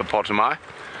 Hello, hippopotami.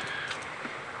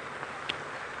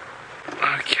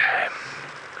 Okay,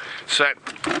 so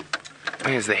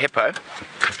here's the hippo.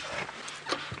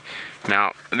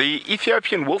 Now, the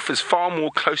Ethiopian wolf is far more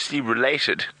closely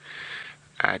related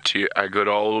to a good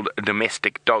old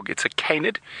domestic dog. It's a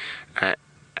canid,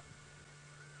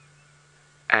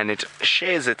 and it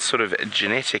shares its sort of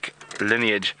genetic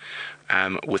lineage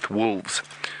with wolves.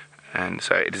 And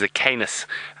so it is a canis,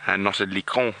 not a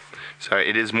licon. So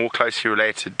it is more closely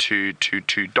related to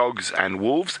dogs and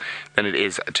wolves than it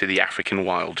is to the African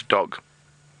wild dog.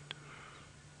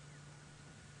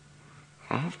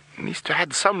 Well, at least we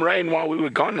had some rain while we were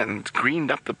gone and greened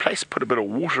up the place, put a bit of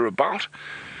water about.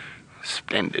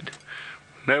 Splendid.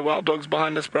 No wild dogs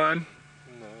behind us, Brian?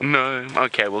 No. No?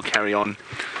 Okay, we'll carry on.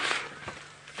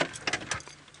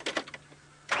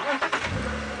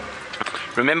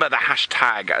 Remember the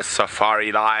hashtag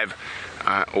Safari Live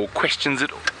or questions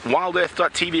at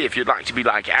WildEarthTV if you'd like to be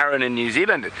like Aaron in New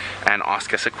Zealand and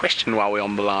ask us a question while we're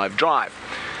on the live drive.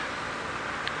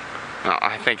 Now,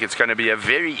 I think it's going to be a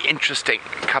very interesting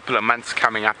couple of months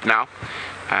coming up now.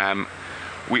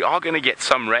 We are going to get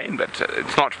some rain, but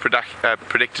it's not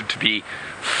predicted to be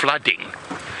flooding,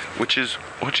 which is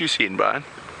what you seeing, Brian?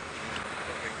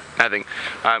 Nothing.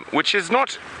 Which is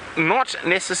not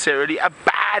necessarily a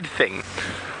bad thing.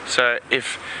 So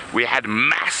if we had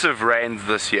massive rains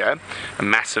this year,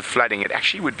 massive flooding, it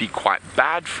actually would be quite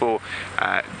bad for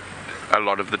a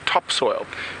lot of the topsoil.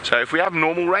 So if we have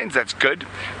normal rains, that's good.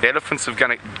 The elephants have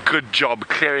done a good job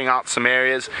clearing out some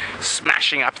areas,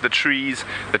 smashing up the trees.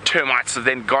 The termites have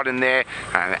then got in there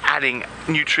and adding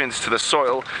nutrients to the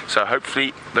soil. So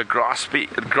hopefully the grass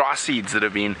seeds that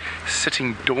have been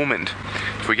sitting dormant,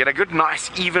 if we get a good nice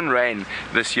even rain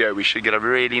this year, we should get a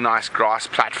really nice grass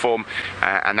platform,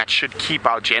 and that should keep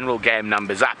our general game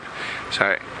numbers up.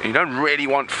 So you don't really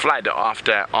want flood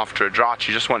after a drought,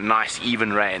 you just want nice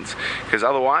even rains, because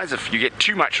otherwise if you get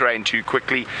too much rain too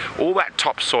quickly, all that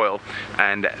topsoil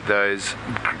and those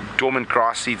dormant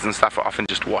grass seeds and stuff are often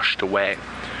just washed away,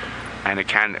 and it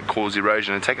can cause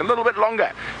erosion and take a little bit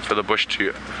longer for the bush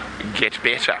to get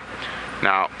better.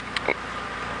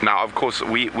 Now of course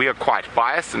we are quite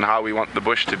biased in how we want the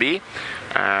bush to be,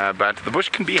 but the bush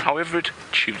can be however it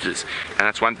chooses, and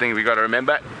that's one thing we got to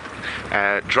remember.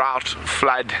 Drought,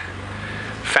 flood,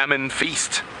 famine,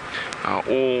 feast are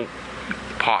all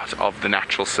part of the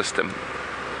natural system.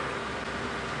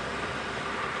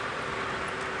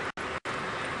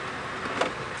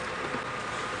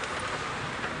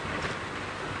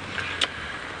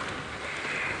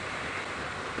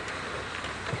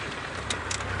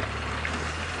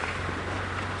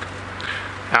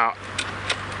 Now,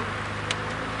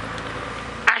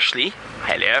 Ashley,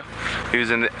 hello,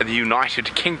 who's in the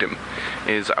United Kingdom,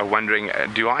 is wondering,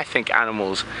 do I think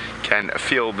animals can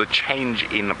feel the change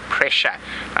in pressure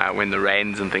when the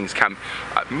rains and things come?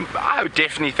 I would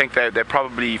definitely think that they're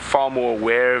probably far more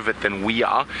aware of it than we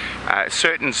are.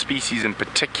 Certain species in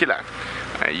particular,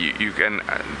 you can...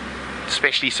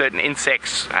 especially certain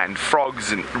insects and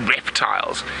frogs and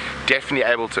reptiles, definitely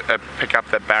able to pick up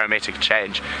that barometric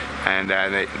change, and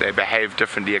they behave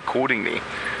differently accordingly.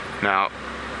 Now,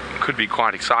 could be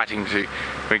quite exciting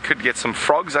we could get some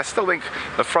frogs. I still think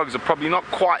the frogs are probably not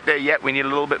quite there yet. We need a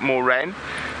little bit more rain.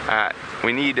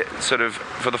 We need for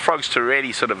the frogs to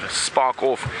really spark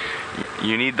off,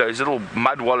 you need those little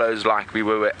mud wallows like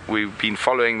we've been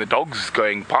following the dogs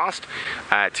going past,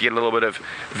 to get a little bit of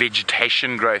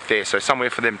vegetation growth there, so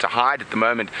somewhere for them to hide. At the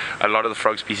moment a lot of the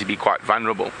frog species be quite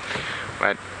vulnerable,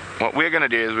 but what we're going to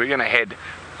do is we're going to head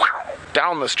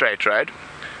down the straight road,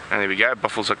 and there we go,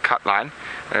 Buffalo's a cut line,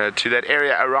 to that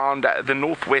area around the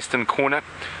northwestern corner,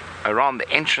 around the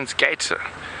entrance gate,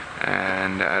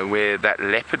 and where that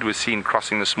leopard was seen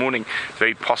crossing this morning. It's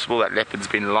very possible that leopard's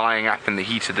been lying up in the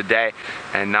heat of the day,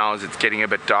 and now as it's getting a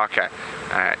bit darker,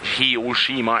 he or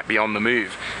she might be on the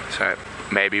move, so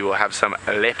maybe we'll have some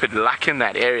leopard luck in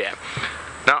that area.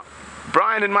 Now,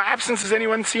 Brian, in my absence, has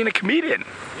anyone seen a chameleon?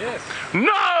 Yes.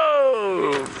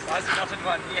 No! I spotted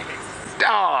one, yes.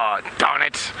 Oh, darn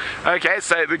it. Okay,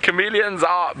 so the chameleons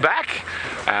are back.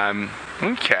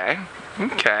 Okay.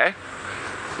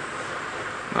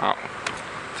 Oh.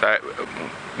 So,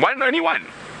 only one?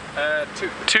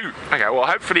 Two. Okay, well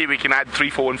hopefully we can add 3,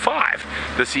 4 and 5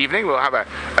 this evening. We'll have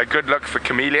a good look for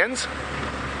chameleons.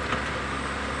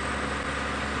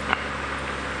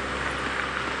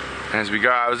 As we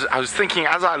go, I was thinking,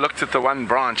 as I looked at the one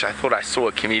branch, I thought I saw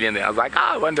a chameleon there. I was like,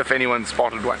 I wonder if anyone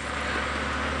spotted one.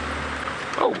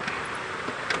 Oh,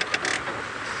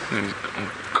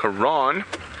 Korhaan,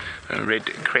 red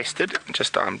crested,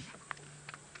 just look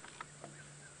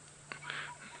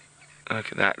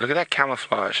at that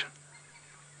camouflage.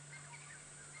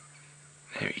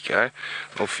 There we go,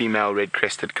 little female red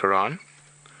crested Korhaan.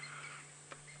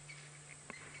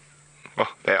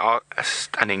 Oh, they are a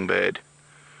stunning bird.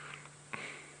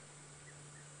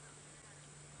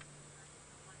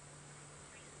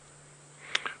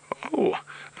 Oh,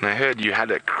 and I heard you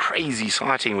had a crazy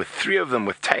sighting with 3 of them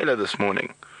with Taylor this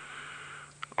morning.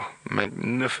 Oh,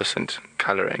 magnificent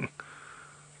colouring.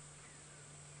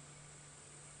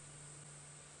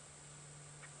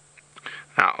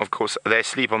 Now, of course, they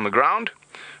sleep on the ground,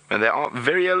 and they are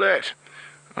very alert.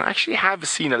 I actually have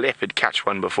seen a leopard catch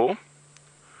one before,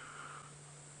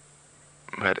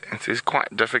 but it is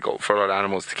quite difficult for a lot of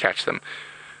animals to catch them.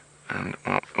 And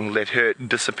well, we'll let her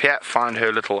disappear, find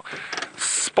her little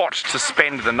spot to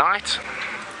spend the night.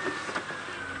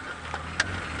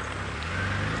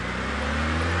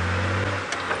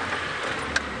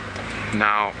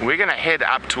 Now, we're going to head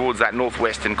up towards that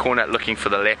northwestern corner looking for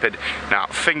the leopard. Now,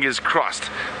 fingers crossed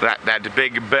that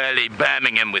big burly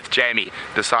Birmingham with Jamie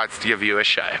decides to give you a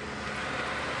show.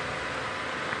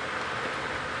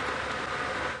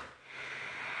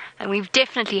 And we've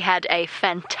definitely had a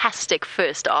fantastic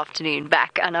first afternoon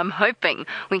back, and I'm hoping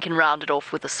we can round it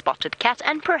off with a spotted cat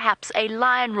and perhaps a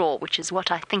lion roar, which is what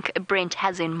I think Brent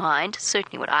has in mind,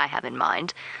 certainly what I have in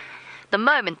mind. The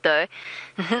moment, though,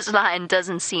 this lion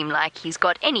doesn't seem like he's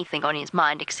got anything on his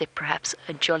mind except perhaps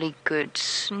a jolly good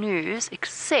snooze,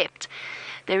 except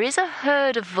there is a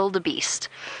herd of wildebeest.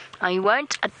 Now,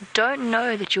 I don't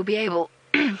know that you'll be able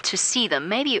to see them.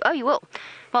 Maybe you will.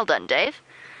 Well done, Dave.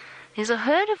 There's a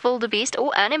herd of wildebeest,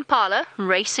 or an impala,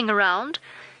 racing around.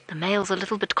 The male's a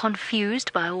little bit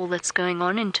confused by all that's going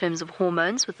on in terms of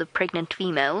hormones with the pregnant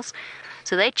females,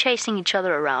 so they're chasing each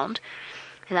other around.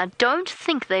 And I don't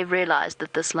think they've realized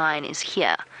that this lion is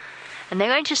here. And they're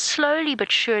going to slowly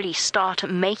but surely start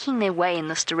making their way in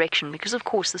this direction, because of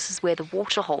course this is where the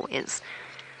waterhole is.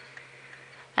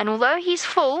 And although he's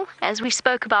full, as we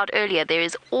spoke about earlier, there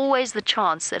is always the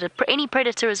chance that any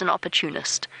predator is an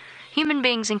opportunist, human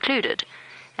beings included.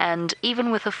 And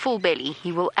even with a full belly,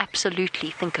 he will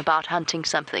absolutely think about hunting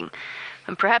something.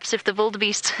 And perhaps if the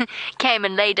wildebeest came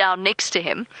and lay down next to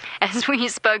him, as we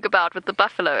spoke about with the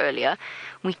buffalo earlier,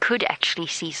 we could actually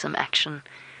see some action.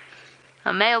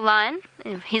 A male lion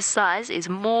of his size is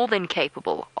more than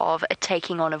capable of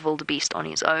taking on a wildebeest on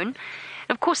his own.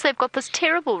 Of course, they've got this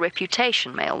terrible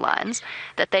reputation, male lions,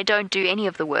 that they don't do any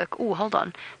of the work. Oh, hold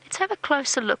on. Let's have a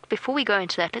closer look. Before we go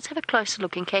into that, let's have a closer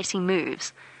look in case he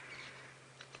moves.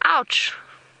 Ouch!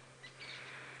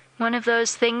 One of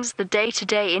those things, the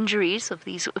day-to-day injuries of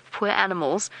these poor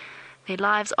animals. Their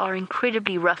lives are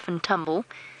incredibly rough and tumble.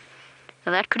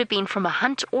 And that could have been from a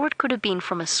hunt, or it could have been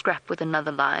from a scrap with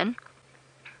another lion.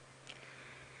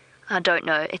 I don't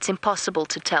know. It's impossible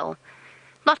to tell.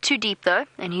 Not too deep, though,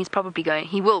 and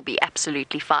he will be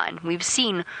absolutely fine. We've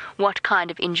seen what kind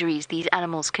of injuries these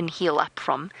animals can heal up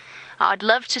from. I'd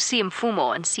love to see him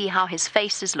Fumo and see how his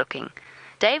face is looking.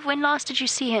 Dave, when last did you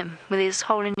see him with his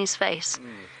hole in his face?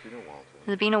 It's been a while.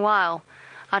 It's been a while.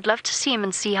 I'd love to see him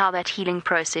and see how that healing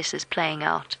process is playing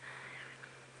out.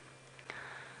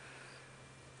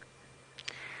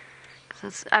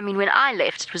 When I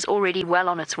left, it was already well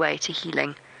on its way to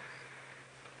healing.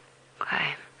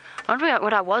 Okay.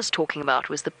 What I was talking about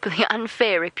was the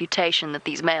unfair reputation that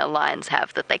these male lions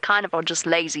have, that they kind of are just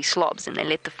lazy slobs and they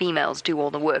let the females do all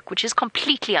the work, which is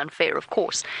completely unfair, of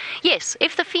course. Yes,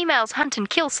 if the females hunt and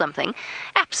kill something,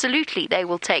 absolutely they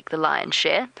will take the lion's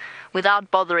share, without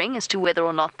bothering as to whether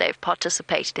or not they've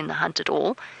participated in the hunt at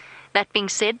all. That being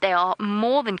said, they are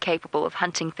more than capable of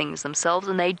hunting things themselves,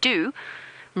 and they do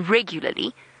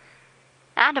regularly.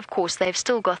 And of course, they've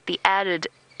still got the added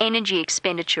energy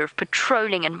expenditure of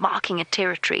patrolling and marking a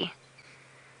territory.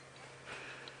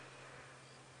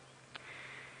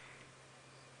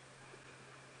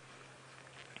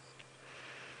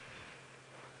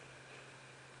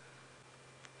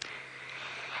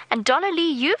 And Donna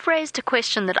Lee, you've raised a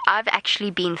question that I've actually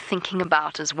been thinking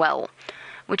about as well,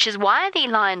 which is, why are the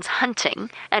lions hunting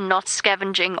and not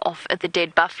scavenging off at the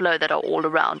dead buffalo that are all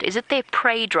around? Is it their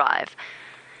prey drive?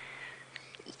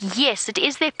 Yes, it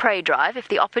is their prey drive if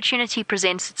the opportunity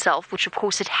presents itself, which of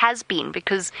course it has been,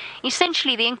 because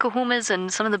essentially the Nkuhumas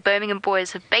and some of the Birmingham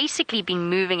boys have basically been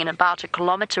moving in about a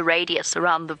kilometre radius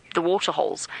around the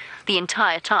waterholes the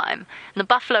entire time. And the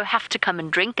buffalo have to come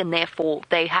and drink, and therefore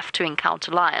they have to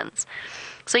encounter lions.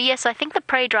 So yes, I think the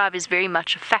prey drive is very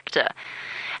much a factor.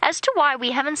 As to why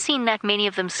we haven't seen that many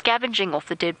of them scavenging off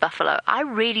the dead buffalo, I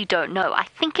really don't know. I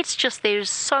think it's just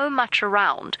there's so much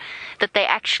around that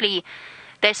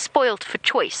they're spoilt for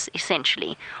choice,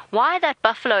 essentially. Why that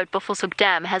buffalo at Buffelshoek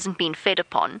Dam hasn't been fed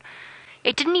upon,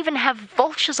 it didn't even have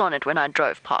vultures on it when I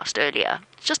drove past earlier.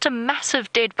 It's just a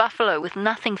massive dead buffalo with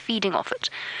nothing feeding off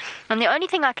it. And the only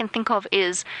thing I can think of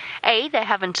is, A, they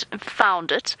haven't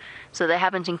found it, so they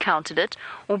haven't encountered it,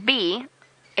 or B,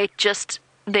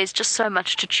 there's just so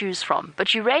much to choose from.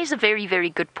 But you raise a very, very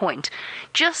good point.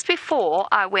 Just before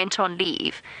I went on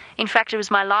leave, in fact, it was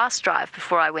my last drive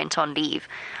before I went on leave,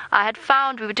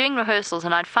 we were doing rehearsals,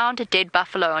 and I'd found a dead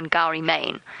buffalo on Gowrie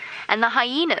Main. And the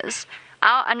hyenas,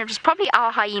 and it was probably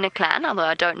our hyena clan, although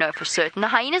I don't know for certain, the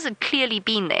hyenas had clearly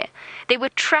been there. There were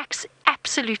tracks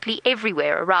absolutely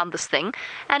everywhere around this thing,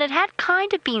 and it had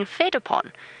kind of been fed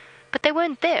upon, but they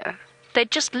weren't there. They'd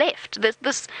just left.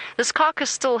 This carcass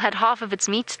still had half of its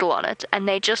meat still on it, and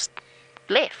they just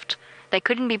left. They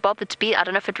couldn't be bothered to be. I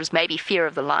don't know if it was maybe fear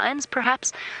of the lions,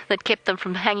 perhaps, that kept them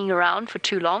from hanging around for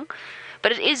too long.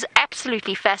 But it is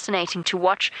absolutely fascinating to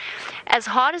watch. As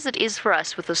hard as it is for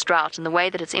us with this drought and the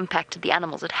way that it's impacted the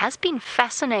animals, it has been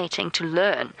fascinating to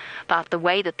learn about the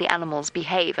way that the animals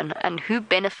behave and who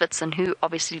benefits and who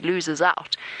obviously loses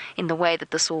out in the way that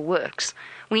this all works.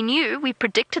 We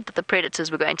predicted that the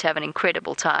predators were going to have an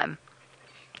incredible time.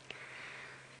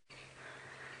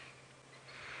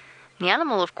 The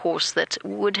animal, of course, that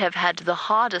would have had the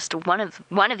hardest, one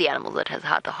of the animals that has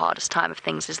had the hardest time of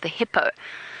things is the hippo.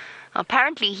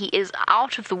 Apparently he is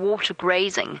out of the water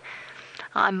grazing.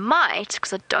 I might,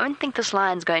 because I don't think this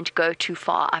lion's going to go too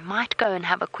far, I might go and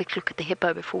have a quick look at the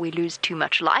hippo before we lose too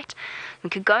much light. We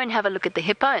could go and have a look at the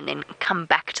hippo and then come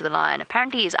back to the lion.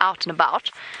 Apparently he's out and about.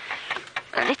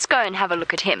 Let's go and have a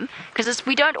look at him, because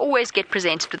we don't always get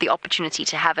presented with the opportunity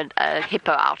to have a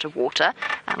hippo out of water,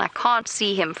 and I can't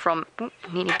see him from...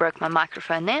 nearly broke my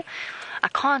microphone there. I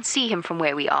can't see him from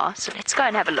where we are, so let's go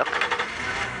and have a look.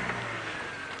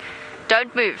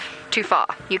 Don't move too far.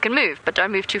 You can move, but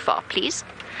don't move too far, please.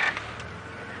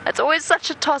 It's always such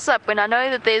a toss-up when I know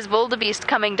that there's wildebeest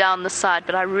coming down the side,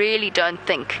 but I really don't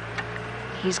think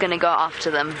he's going to go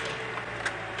after them.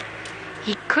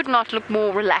 He could not look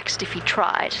more relaxed if he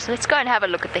tried. So let's go and have a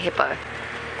look at the hippo.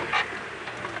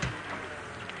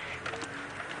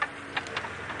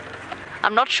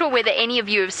 I'm not sure whether any of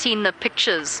you have seen the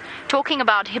pictures talking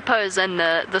about hippos and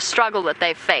the struggle that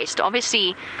they've faced.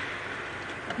 Obviously,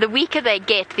 the weaker they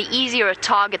get, the easier a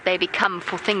target they become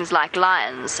for things like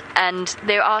lions. And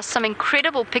there are some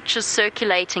incredible pictures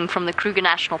circulating from the Kruger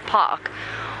National Park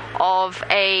of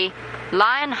a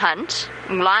lion hunt,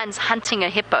 lions hunting a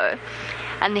hippo.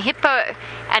 And the hippo,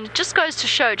 and it just goes to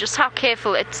show just how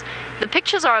careful the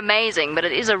pictures are amazing, but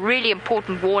it is a really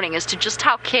important warning as to just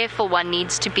how careful one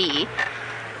needs to be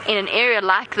in an area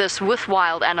like this with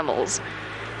wild animals.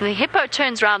 The hippo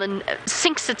turns around and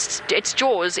sinks its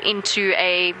jaws into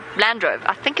a Land Rover.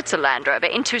 I think it's a Land Rover,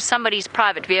 into somebody's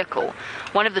private vehicle,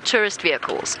 one of the tourist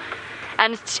vehicles.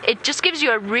 And it just gives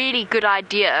you a really good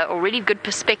idea, or really good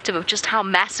perspective of just how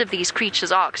massive these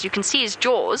creatures are, because you can see his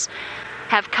jaws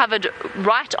have covered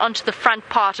right onto the front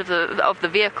part of the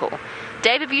vehicle.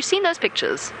 Dave, have you seen those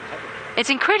pictures?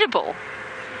 It's incredible.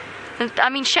 I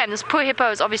mean, shame, this poor hippo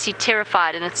is obviously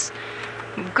terrified, and it's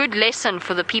a good lesson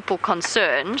for the people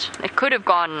concerned. It could have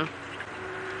gone,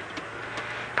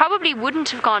 probably wouldn't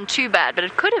have gone too bad, but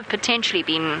it could have potentially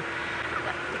been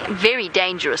very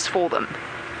dangerous for them.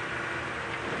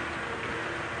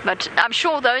 But I'm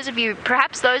sure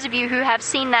perhaps those of you who have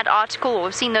seen that article or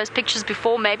have seen those pictures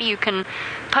before, maybe you can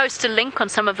post a link on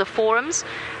some of the forums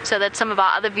so that some of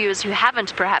our other viewers who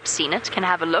haven't perhaps seen it can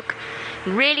have a look. It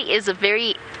really is a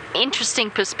very interesting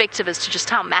perspective as to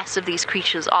just how massive these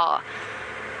creatures are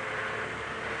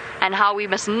and how we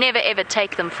must never ever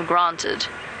take them for granted.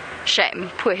 Shame,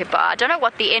 poor hippo. I don't know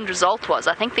what the end result was.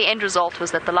 I think the end result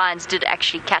was that the lions did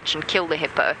actually catch and kill the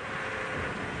hippo.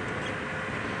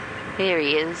 There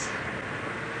he is.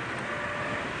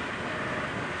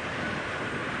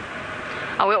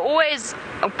 We're always,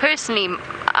 personally,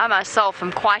 I myself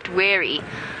am quite wary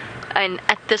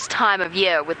at this time of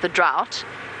year with the drought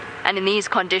and in these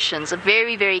conditions, are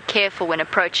very, very careful when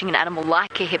approaching an animal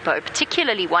like a hippo,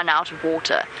 particularly one out of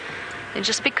water. And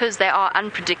just because they are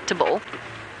unpredictable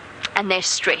and they're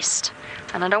stressed.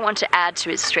 And I don't want to add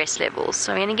to his stress levels.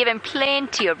 So I'm going to give him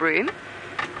plenty of room.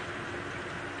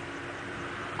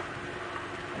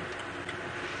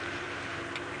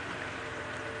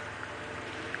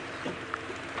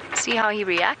 See how he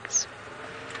reacts.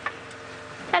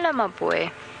 Hello, my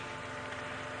boy.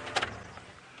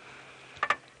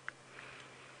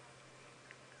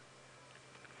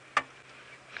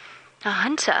 Now,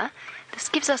 Hunter, this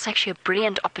gives us actually a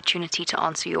brilliant opportunity to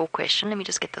answer your question. Let me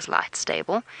just get this light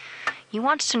stable. You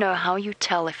want to know how you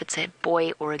tell if it's a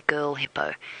boy or a girl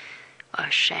hippo. Oh,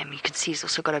 shame. You can see he's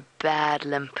also got a bad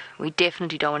limp. We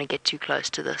definitely don't want to get too close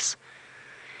to this.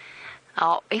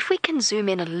 Now, if we can zoom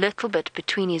in a little bit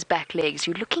between his back legs,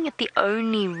 you're looking at the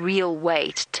only real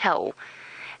way to tell.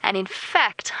 And in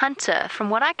fact, Hunter, from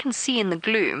what I can see in the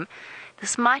gloom,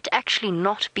 this might actually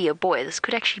not be a boy. This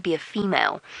could actually be a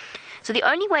female. So the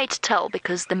only way to tell,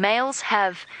 because the males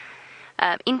have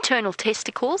internal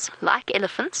testicles, like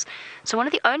elephants, so one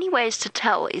of the only ways to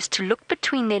tell is to look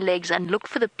between their legs and look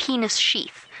for the penis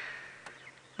sheath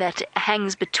that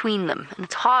hangs between them. And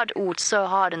it's hard. Oh, it's so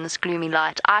hard in this gloomy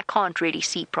light. I can't really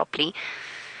see properly.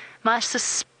 My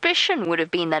suspicion would have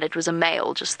been that it was a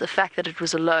male, just the fact that it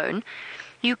was alone.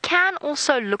 You can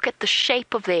also look at the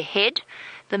shape of their head.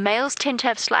 The males tend to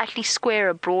have slightly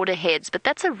squarer, broader heads, but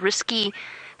that's a risky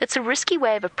It's a risky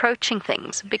way of approaching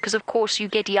things because, of course, you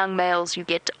get young males, you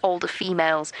get older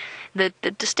females. The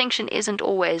distinction isn't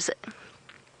always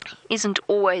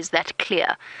that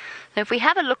clear. Now, if we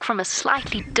have a look from a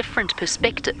slightly different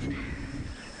perspective,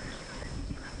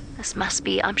 this must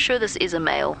be, I'm sure this is a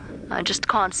male. I just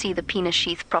can't see the penis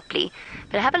sheath properly.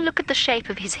 But have a look at the shape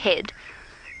of his head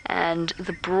and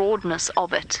the broadness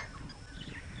of it.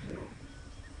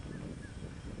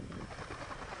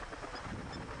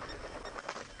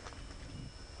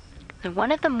 They're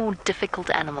one of the more difficult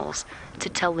animals to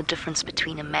tell the difference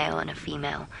between a male and a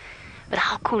female. But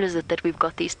how cool is it that we've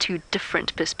got these two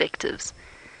different perspectives?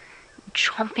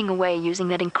 Chomping away using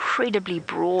that incredibly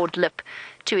broad lip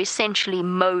to essentially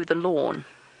mow the lawn.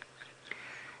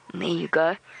 And there you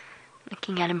go,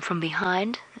 looking at him from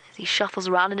behind as he shuffles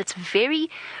around, and it's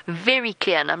very, very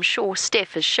clear, and I'm sure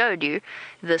Steph has showed you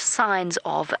the signs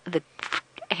of the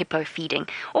hippo feeding.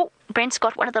 Oh, Brent's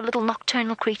got one of the little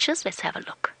nocturnal creatures. Let's have a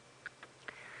look.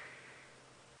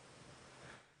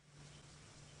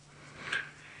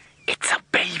 It's a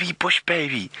baby bush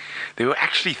baby. There were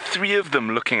actually 3 of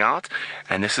them looking out,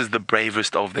 and this is the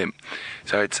bravest of them.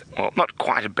 So it's, well, not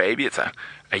quite a baby, it's a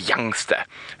youngster,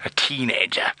 a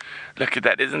teenager. Look at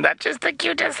that, isn't that just the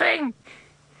cutest thing?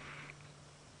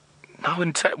 Now,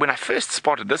 when I first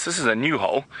spotted this is a new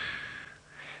hole,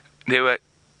 there were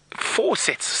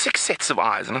 6 sets of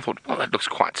eyes, and I thought, well, that looks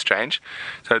quite strange.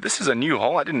 So this is a new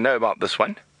hole, I didn't know about this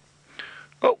one.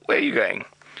 Oh, where are you going?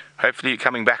 Hopefully you're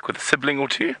coming back with a sibling or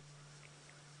 2.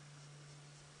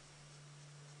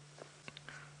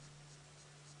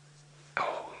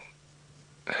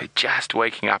 They're just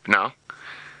waking up now.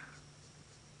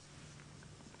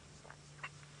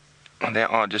 And they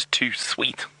are just too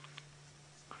sweet.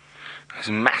 Those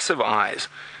massive eyes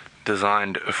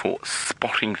designed for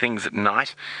spotting things at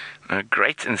night.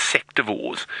 Great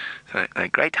insectivores. So they're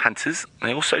great hunters.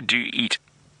 They also do eat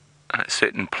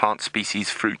certain plant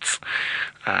species, fruits.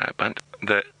 But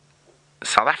the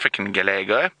South African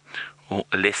Gallego, or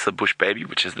lesser bush baby,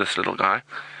 which is this little guy,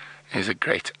 is a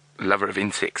great lover of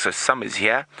insects. So summer's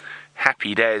here.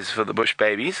 Happy days for the bush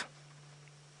babies.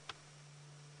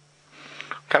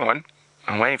 Come on.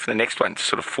 I'm waiting for the next one to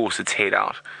sort of force its head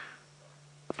out.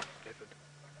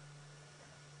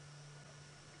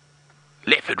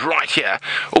 Leopard right here.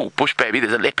 Oh, bush baby,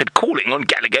 there's a leopard calling on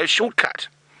Gallagher's shortcut.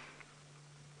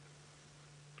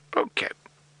 Okay.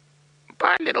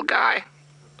 Bye, little guy.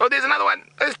 Oh, there's another one.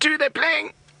 There's 2, they're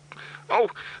playing. Oh,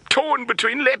 torn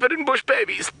between leopard and bush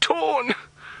babies. Torn.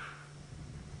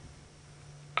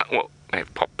 Well,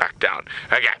 they've popped back down.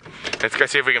 Okay, let's go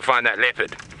see if we can find that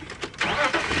leopard.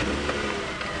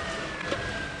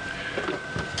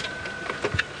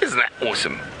 Isn't that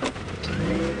awesome?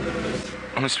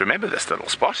 I must remember this little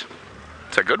spot.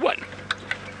 It's a good one.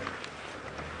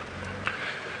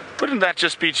 Wouldn't that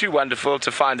just be too wonderful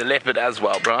to find a leopard as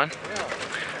well, Brian? Yeah.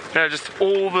 You know, just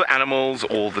all the animals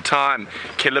all the time.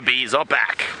 Killer bees are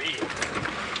back.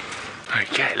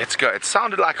 Okay, let's go. It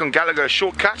sounded like on Gallagher's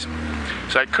shortcut.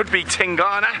 So it could be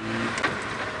Tingana.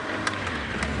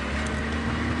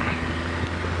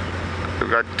 We've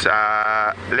got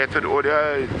leopard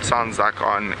audio. It sounds like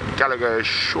on Gallagher's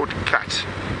shortcut.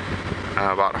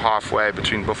 About halfway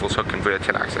between Buffelshoek and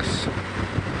Vertel Access.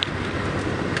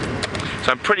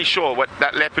 So I'm pretty sure what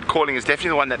that leopard calling is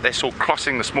definitely the one that they saw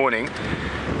crossing this morning.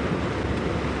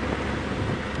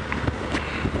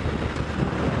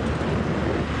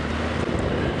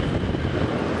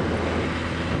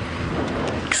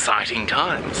 Exciting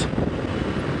times.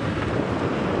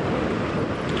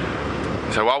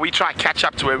 So while we try catch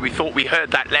up to where we thought we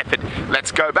heard that leopard,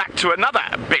 let's go back to another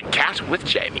big cat with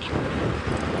Jamie.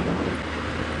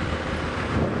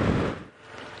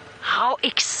 How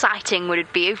exciting would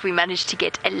it be if we managed to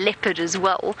get a leopard as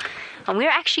well? And we're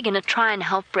actually going to try and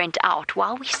help Brent out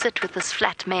while we sit with this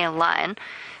flat male lion,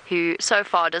 who so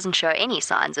far doesn't show any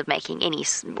signs of making any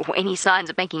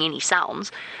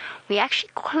sounds. We're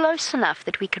actually close enough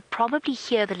that we could probably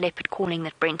hear the leopard calling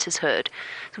that Brent has heard.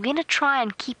 So we're going to try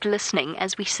and keep listening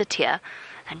as we sit here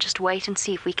and just wait and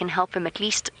see if we can help him at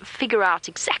least figure out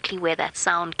exactly where that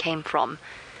sound came from.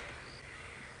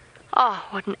 Oh,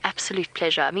 what an absolute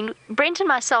pleasure. I mean, Brent and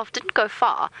myself didn't go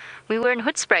far. We were in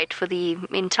Hoedspruit for the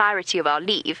entirety of our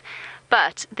leave,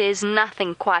 but there's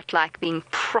nothing quite like being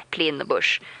properly in the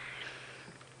bush.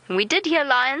 We did hear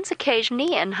lions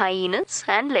occasionally, and hyenas,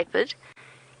 and leopard,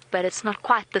 but it's not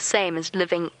quite the same as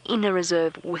living in a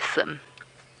reserve with them.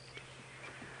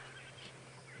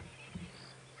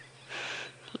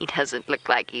 He doesn't look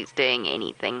like he's doing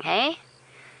anything, hey,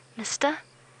 mister?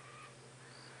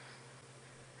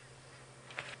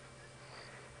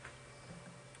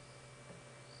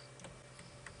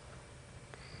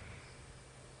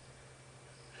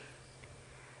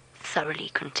 thoroughly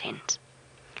content.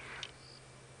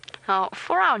 Now,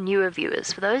 for our newer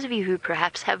viewers, for those of you who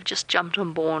perhaps have just jumped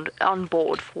on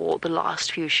board for the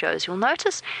last few shows, you'll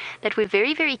notice that we're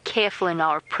very, very careful in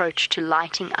our approach to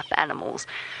lighting up animals.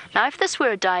 Now, if this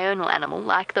were a diurnal animal,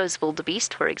 like those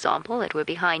wildebeest, for example, that were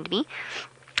behind me,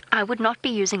 I would not be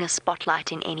using a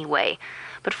spotlight in any way.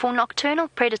 But for nocturnal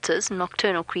predators and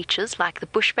nocturnal creatures, like the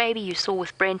bush baby you saw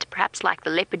with Brent, perhaps like the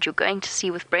leopard you're going to see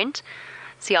with Brent,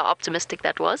 see how optimistic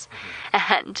that was,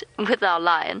 and with our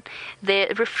lion,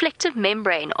 the reflective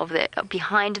membrane of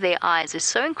behind their eyes is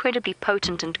so incredibly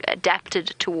potent and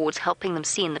adapted towards helping them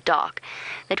see in the dark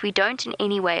that we don't in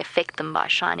any way affect them by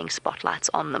shining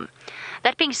spotlights on them.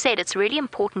 That being said, it's really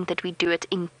important that we do it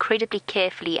incredibly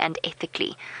carefully and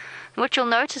ethically. What you'll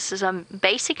notice is I'm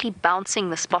basically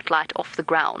bouncing the spotlight off the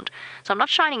ground. So I'm not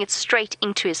shining it straight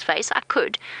into his face. I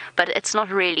could, but that's not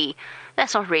really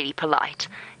polite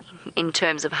in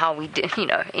terms of how we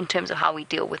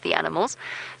deal with the animals.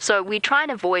 So we try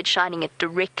and avoid shining it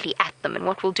directly at them, and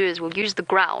what we'll do is we'll use the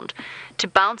ground to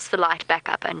bounce the light back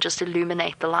up and just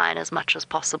illuminate the lion as much as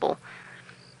possible.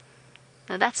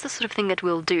 Now that's the sort of thing that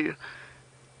we'll do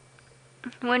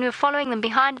when we're following them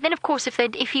behind. Then of course if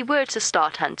he were to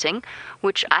start hunting,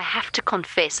 which I have to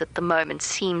confess at the moment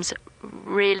seems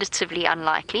relatively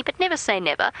unlikely, but never say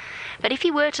never, but if he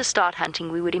were to start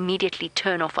hunting, we would immediately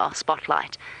turn off our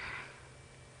spotlight.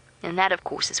 And that, of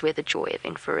course, is where the joy of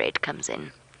infrared comes in.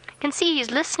 You can see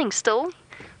he's listening still.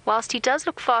 Whilst he does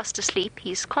look fast asleep,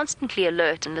 he's constantly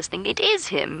alert and listening. It is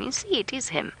him. You see, it is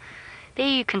him. There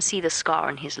you can see the scar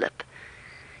on his lip.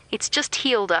 It's just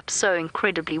healed up so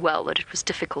incredibly well that it was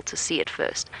difficult to see at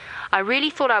first. I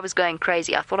really thought I was going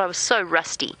crazy. I thought I was so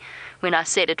rusty when I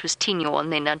said it was Tinyo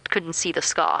and then I couldn't see the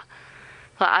scar.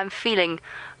 I'm feeling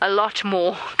a lot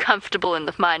more comfortable in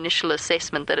my initial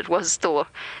assessment that it was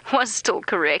still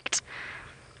correct.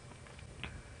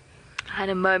 I had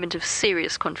a moment of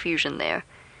serious confusion there.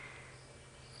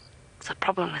 It's a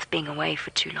problem with being away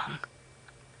for too long.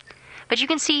 But you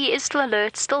can see he is still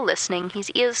alert, still listening,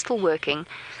 his ears still working.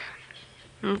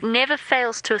 Never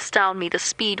fails to astound me the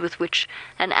speed with which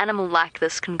an animal like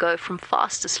this can go from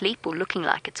fast asleep or looking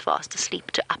like it's fast asleep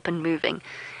to up and moving.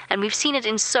 And we've seen it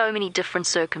in so many different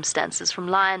circumstances, from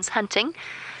lions hunting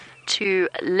to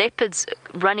leopards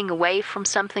running away from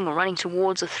something or running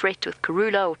towards a threat with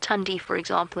Karula or Tundi, for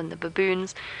example, and the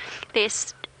baboons. Their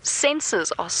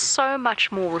senses are so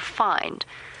much more refined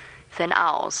than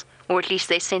ours, or at least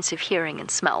their sense of hearing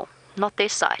and smell. Not their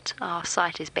sight. Our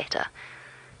sight is better,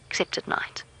 except at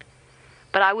night.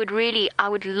 But I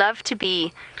would love to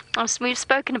be, we've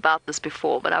spoken about this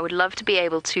before, but I would love to be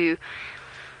able to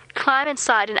climb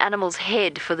inside an animal's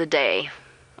head for the day.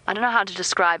 I don't know how to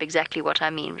describe exactly what I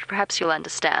mean, but perhaps you'll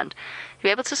understand. To be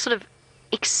able to sort of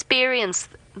experience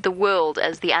the world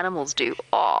as the animals do.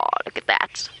 Oh, look at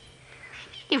that.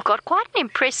 You've got quite an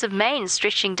impressive mane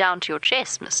stretching down to your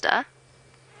chest, mister.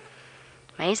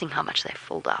 Amazing how much they've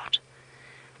filled out.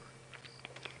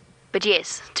 But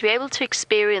yes, to be able to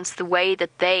experience the way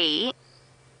that they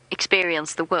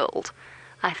experience the world,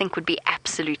 I think would be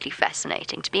absolutely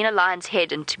fascinating. To be in a lion's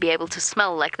head and to be able to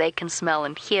smell like they can smell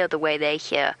and hear the way they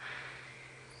hear.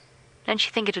 Don't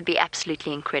you think it would be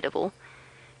absolutely incredible?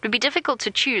 It would be difficult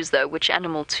to choose, though, which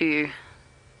animal to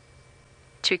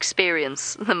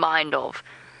experience the mind of.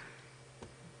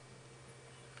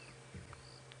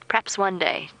 Perhaps one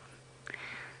day.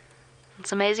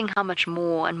 It's amazing how much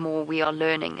more and more we are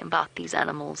learning about these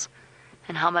animals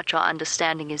and how much our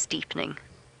understanding is deepening.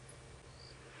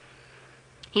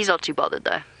 He's not too bothered,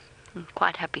 though. I'm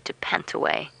quite happy to pant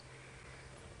away.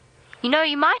 You know,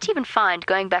 you might even find,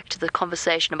 going back to the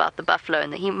conversation about the buffalo,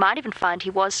 and he might even find he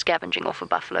was scavenging off a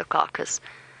buffalo carcass.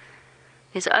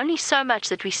 There's only so much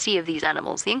that we see of these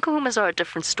animals. The Nkuhumas are a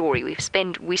different story.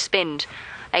 We spend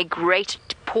a great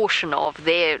portion of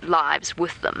their lives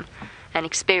with them and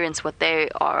experience what they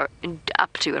are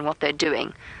up to and what they're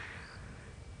doing.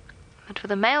 But for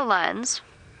the male lions,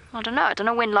 I don't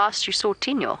know when last you saw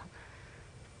Tinyo.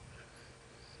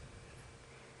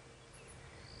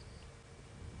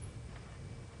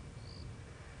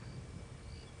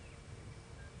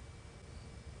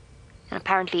 And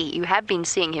apparently you have been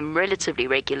seeing him relatively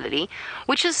regularly,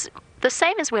 which is the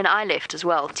same as when I left as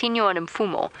well. Tinyo and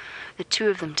Mfumo, the two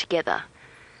of them together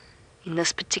in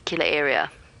this particular area.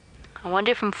 I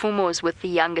wonder if Mfumo is with the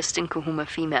youngest Nkuhuma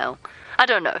female. I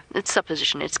don't know. It's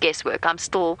supposition. It's guesswork. I'm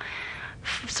still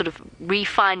sort of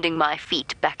refinding my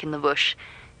feet back in the bush,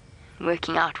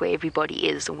 working out where everybody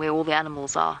is or where all the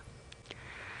animals are.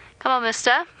 Come on,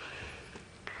 mister.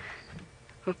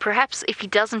 Well, perhaps if he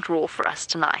doesn't roar for us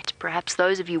tonight, perhaps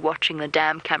those of you watching the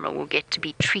dam camera will get to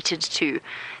be treated to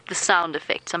the sound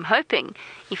effects. I'm hoping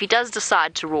if he does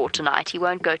decide to roar tonight, he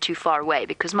won't go too far away,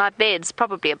 because my bed's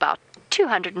probably about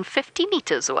 250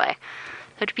 meters away.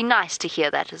 So it'd be nice to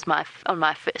hear that on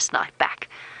my first night back.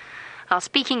 Now,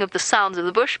 speaking of the sounds of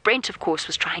the bush, Brent, of course,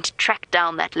 was trying to track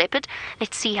down that leopard.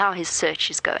 Let's see how his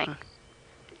search is going.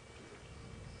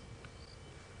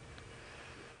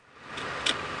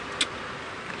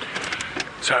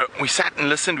 So we sat and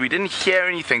listened. We didn't hear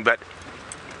anything, but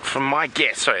from my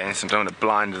guess, sorry, I don't want to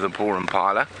blind the poor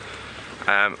impala.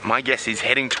 My guess is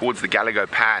heading towards the Galago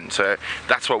Pan, so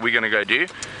that's what we're going to go do.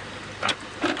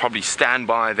 Probably stand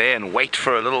by there and wait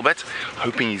for a little bit,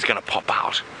 hoping he's going to pop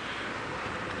out.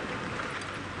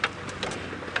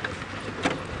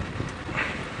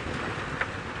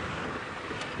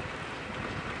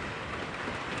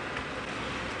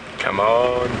 Come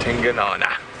on,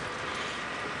 Tinganana.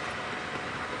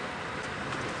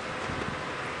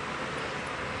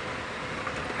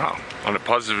 Well, on a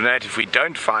positive note, if we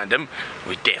don't find him,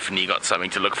 we've definitely got something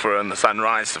to look for on the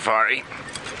sunrise safari.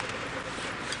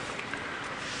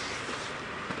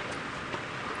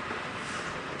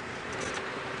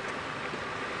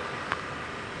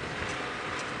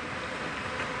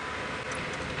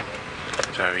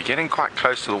 So we're getting quite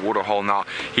close to the waterhole now.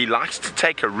 He likes to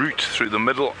take a route through the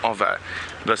middle of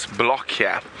this block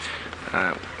here.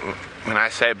 When I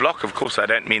say block, of course I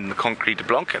don't mean the concrete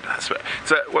block.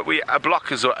 A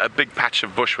block is a big patch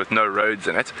of bush with no roads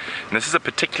in it, and this is a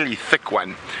particularly thick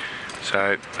one.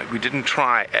 So we didn't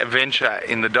try a venture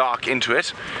in the dark into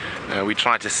it. We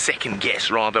tried to second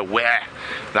guess rather where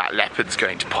that leopard's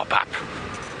going to pop up.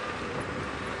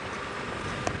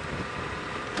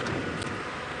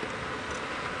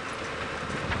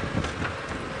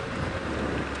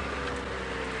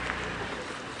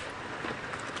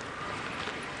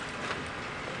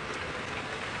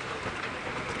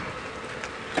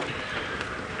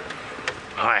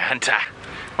 Hi, Hunter.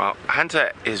 Well,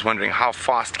 Hunter is wondering how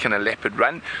fast can a leopard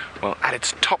run. Well, at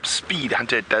its top speed,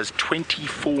 Hunter does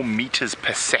 24 meters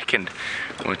per second,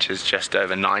 which is just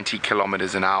over 90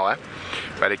 kilometers an hour.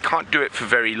 But it can't do it for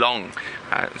very long.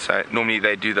 So normally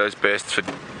they do those bursts for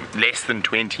less than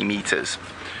 20 meters.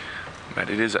 But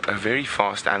it is a very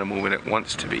fast animal when it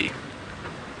wants to be.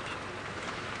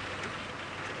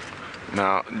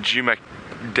 Now, Djuma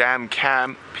Dam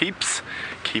Cam peeps,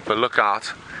 keep a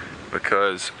lookout,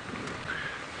 because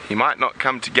he might not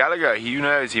come to Galago. Who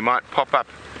knows, he might pop up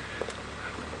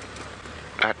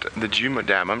at the Djuma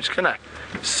Dam. I'm just going to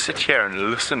sit here and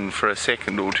listen for a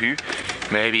second or two.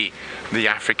 Maybe the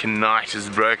African night is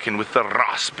broken with the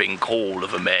rasping call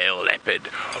of a male leopard.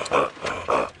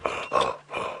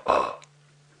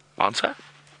 Answer?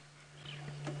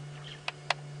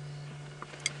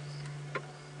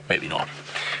 Maybe not.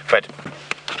 But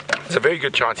there's a very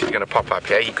good chance he's going to pop up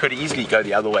here. He could easily go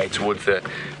the other way towards the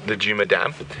Djuma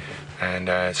Dam.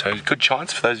 And so good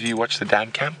chance for those of you who watch the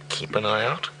dam cam. Keep an eye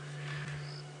out.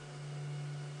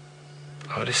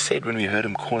 I would have said when we heard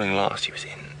him calling last, he was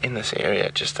in this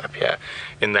area just up here.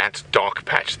 In that dark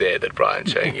patch there that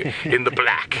Brian's showing you. In the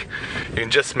black. You can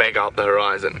just make out the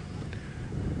horizon.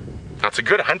 Now, it's a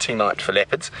good hunting night for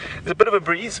leopards. There's a bit of a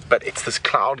breeze, but it's this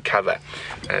cloud cover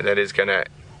that is going to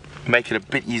make it a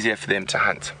bit easier for them to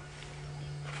hunt.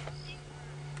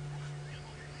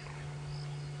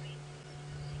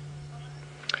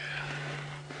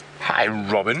 Hi,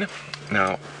 Robin.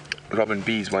 Now, Robin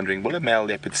B is wondering, will a male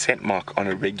leopard scent mark on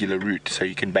a regular route so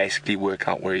you can basically work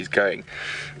out where he's going?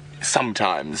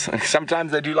 Sometimes.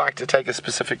 Sometimes they do like to take a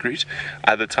specific route.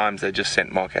 Other times they just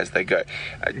scent mark as they go.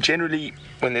 Generally,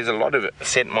 when there's a lot of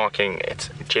scent marking, it's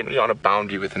generally on a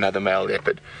boundary with another male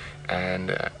leopard.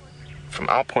 And from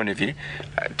our point of view,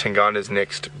 Tingana's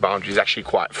next boundary is actually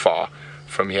quite far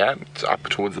from here. It's up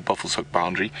towards the Buffelshoek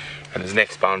boundary, and his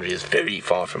next boundary is very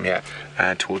far from here,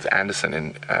 towards Anderson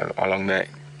and along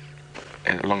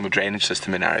the drainage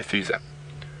system in Arathusa.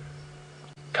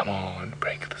 Come on,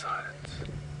 break the silence.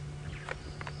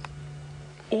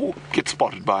 Or get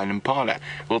spotted by an impala.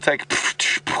 We'll take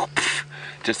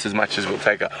just as much as we'll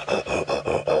take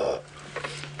a.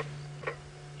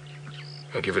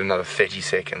 I'll give it another 30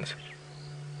 seconds.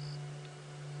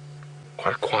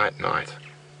 Quite a quiet night.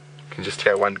 You can just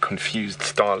hear one confused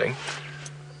starling.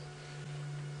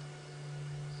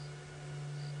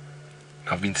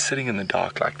 I've been sitting in the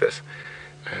dark like this,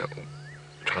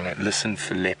 trying to listen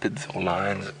for leopards or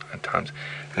lions at times,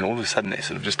 and all of a sudden they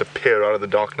sort of just appear out of the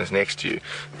darkness next to you.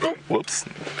 Whoops.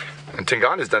 And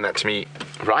Tingana's done that to me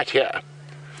right here.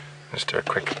 Just do a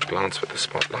quick glance with the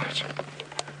spotlight.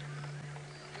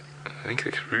 I think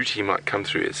the route he might come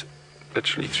through is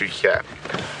literally through here.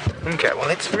 Okay, well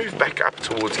let's move back up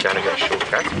towards Gallagher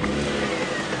Shortcut.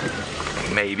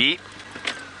 Maybe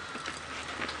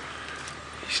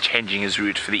he's changing his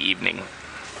route for the evening.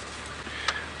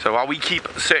 So while we keep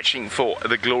searching for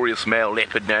the glorious male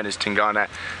leopard known as Tingana,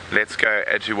 let's go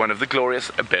to one of the glorious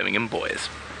Birmingham boys.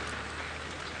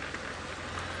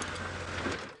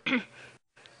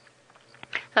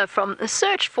 From a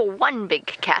search for one big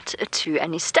cat to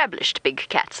an established big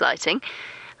cat sighting,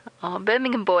 our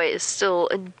Birmingham boy is still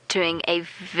doing a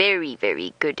very,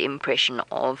 very good impression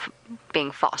of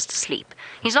being fast asleep.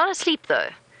 He's not asleep though.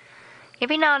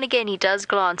 Every now and again he does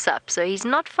glance up, so he's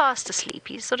not fast asleep.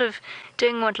 He's sort of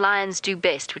doing what lions do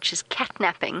best, which is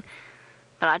catnapping,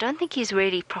 but I don't think he's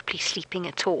really properly sleeping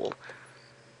at all.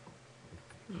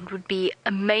 It would be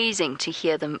amazing to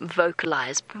hear them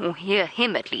vocalize, or hear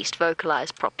him at least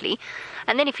vocalize properly.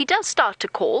 And then if he does start to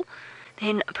call,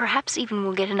 then perhaps even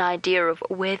we'll get an idea of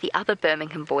where the other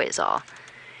Birmingham boys are.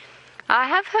 I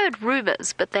have heard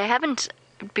rumours, but they haven't,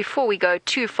 before we go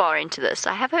too far into this,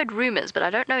 I have heard rumours, but I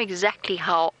don't know exactly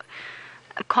how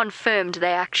confirmed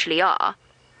they actually are.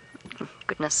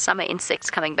 Goodness, summer insects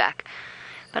coming back.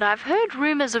 But I've heard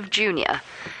rumours of Junior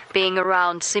being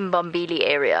around Simbombili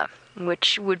area,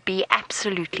 which would be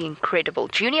absolutely incredible.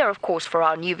 Junior, of course, for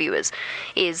our new viewers,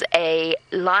 is a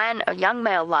lion, a young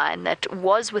male lion that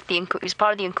was with he was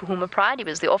part of the Nkuhuma Pride. He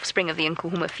was the offspring of the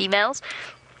Nkuhuma females.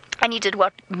 And he did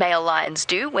what male lions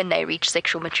do when they reach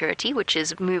sexual maturity, which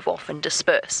is move off and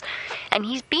disperse. And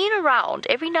he's been around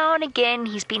every now and again.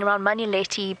 He's been around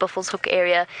Manuleti, Buffelshoek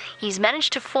area. He's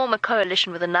managed to form a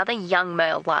coalition with another young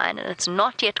male lion, and it's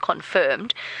not yet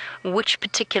confirmed which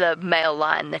particular male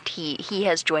lion that he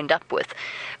has joined up with.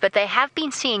 But they have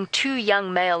been seeing two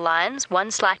young male lions,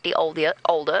 one slightly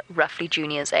older, roughly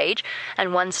Junior's age,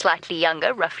 and one slightly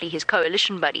younger, roughly his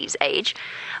coalition buddy's age,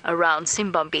 around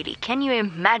Simbombili. Can you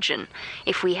imagine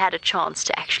if we had a chance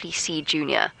to actually see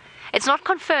Junior? It's not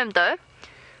confirmed though.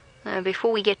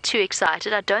 Before we get too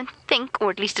excited, I don't think, or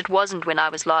at least it wasn't when I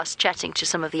was last chatting to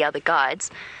some of the other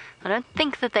guides, I don't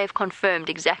think that they've confirmed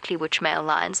exactly which male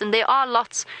lions. And there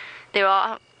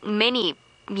are many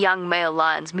young male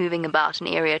lions moving about an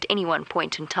area at any one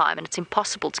point in time, and it's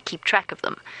impossible to keep track of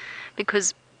them,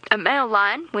 because a male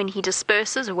lion, when he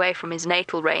disperses away from his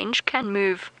natal range, can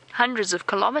move hundreds of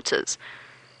kilometers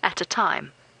at a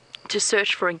time to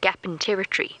search for a gap in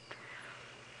territory.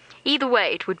 Either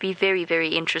way, it would be very, very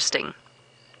interesting.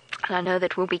 And I know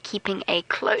that we'll be keeping a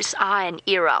close eye and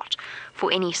ear out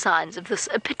for any signs of this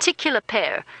particular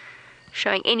pair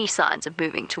showing any signs of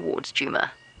moving towards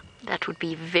Djuma. That would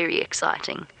be very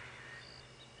exciting.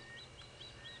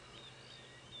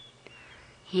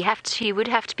 He would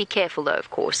have to be careful though, of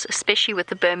course, especially with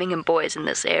the Birmingham boys in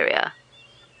this area.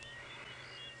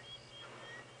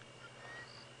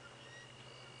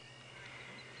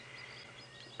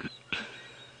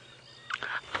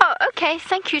 Oh, okay,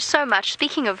 thank you so much.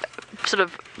 Speaking of sort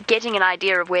of getting an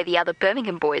idea of where the other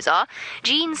Birmingham boys are,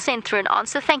 Jean sent through an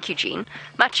answer. Thank you, Jean.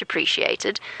 Much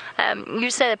appreciated. You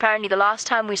said apparently the last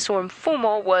time we saw him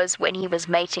Fumo was when he was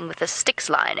mating with a Styx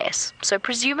lioness. So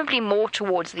presumably more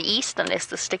towards the east, unless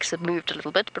the Styx had moved a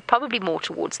little bit, but probably more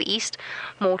towards the east,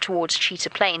 more towards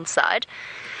Cheetah Plains side.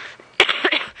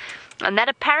 And that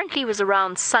apparently was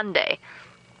around Sunday.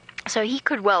 So he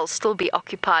could well still be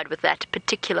occupied with that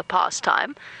particular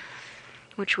pastime,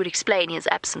 which would explain his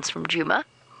absence from Djuma.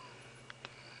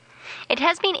 It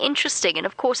has been interesting, and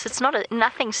of course it's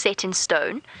nothing set in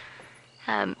stone,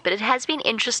 but it has been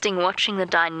interesting watching the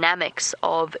dynamics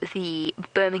of the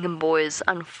Birmingham boys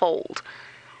unfold,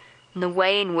 and the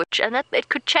way in which, and that it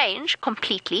could change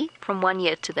completely from one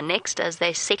year to the next as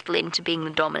they settle into being the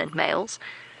dominant males.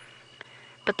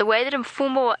 But the way that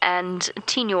Mfumo and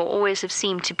Tinyo always have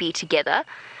seemed to be together,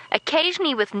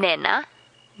 occasionally with Nena,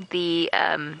 the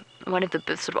one of the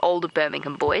sort of older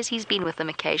Birmingham boys, he's been with them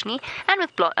occasionally, and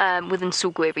with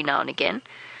Nsuku every now and again.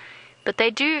 But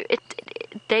they do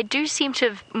seem to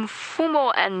have,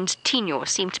 Mfumo and Tinyo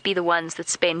seem to be the ones that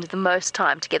spend the most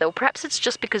time together, or perhaps it's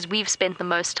just because we've spent the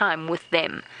most time with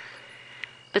them.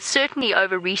 But certainly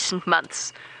over recent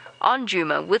months, on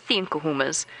Djuma, with the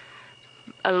Nkuhumas,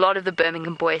 a lot of the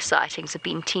Birmingham boy sightings have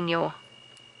been Tinyo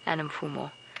and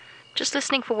Mfumo. Just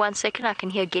listening for 1 second, I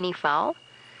can hear guinea fowl.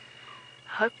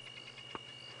 Hope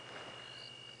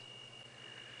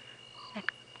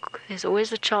there's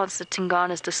always a chance that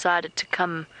Tingana's decided to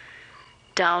come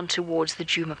down towards the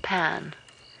Djuma Pan.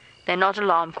 They're not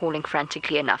alarm calling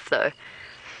frantically enough though.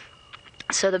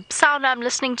 So the sound I'm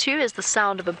listening to is the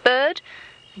sound of a bird,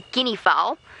 a guinea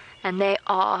fowl, and they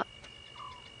are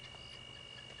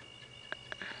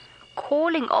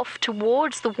calling off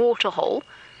towards the waterhole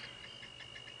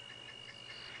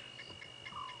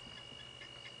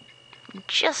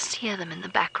Just hear them in the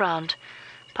background,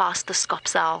 past the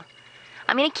scops owl.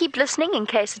 I'm going to keep listening in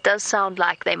case it does sound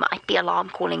like they might be alarm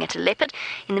calling at a leopard.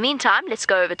 In the meantime, let's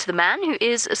go over to the man who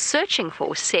is searching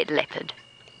for said leopard.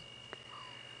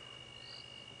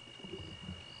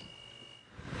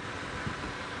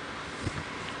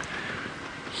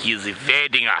 He's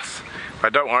evading us.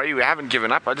 But don't worry, we haven't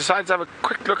given up. I decided to have a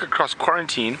quick look across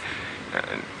quarantine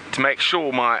to make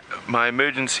sure my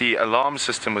emergency alarm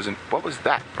system was in... What was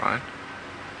that, Brian?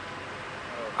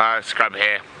 Scrub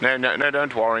hair. No,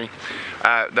 don't worry.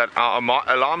 That our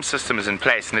alarm system is in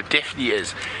place, and it definitely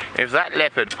is. If that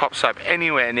leopard pops up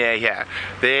anywhere near here,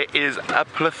 there is a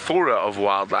plethora of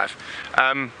wildlife.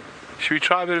 Should we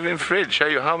try a bit of infrared, show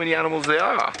you how many animals there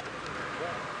are?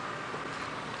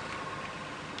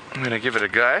 I'm going to give it a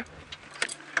go.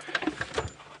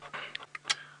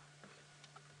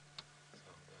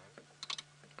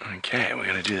 Okay, we're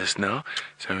going to do this now.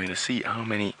 So we're going to see how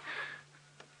many...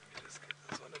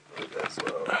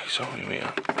 So here we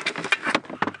are.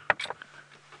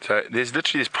 So there's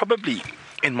probably,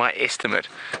 in my estimate,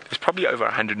 there's probably over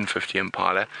 150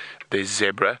 impala. There's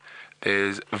zebra,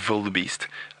 there's wildebeest,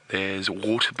 there's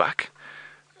waterbuck,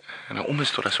 and I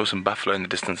almost thought I saw some buffalo in the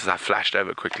distance as I flashed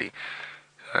over quickly.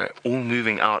 All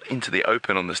moving out into the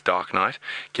open on this dark night,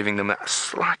 giving them a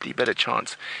slightly better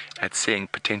chance at seeing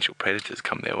potential predators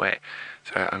come their way.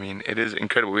 So, I mean, it is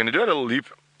incredible. We're going to do a little loop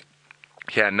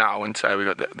here now, and so we've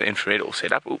got the infrared all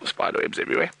set up. Ooh, spider webs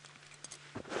everywhere.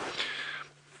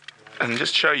 And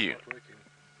just show you.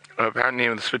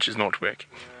 Apparently the switch is not working.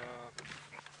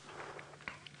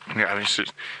 Yeah, so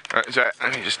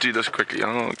let me just do this quickly.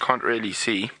 I can't really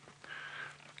see.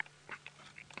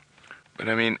 But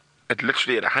I mean,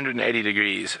 literally at 180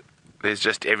 degrees, there's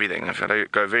just everything. If I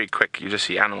go very quick, you just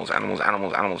see animals all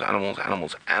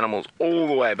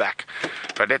the way back.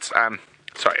 But let's,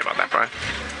 sorry about that, Brian.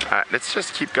 Let's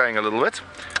just keep going a little bit.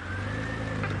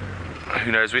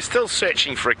 Who knows, we're still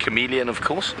searching for a chameleon, of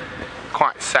course.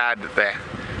 Quite sad that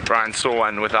Brian saw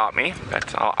one without me,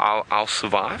 but I'll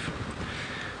survive.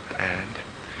 And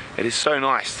it is so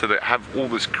nice to have all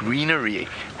this greenery.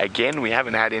 Again, we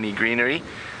haven't had any greenery.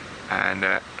 And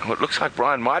what looks like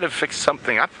Brian might have fixed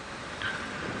something up.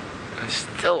 There's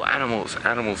still animals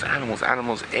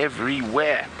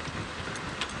everywhere.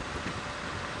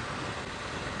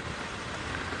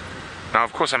 Now,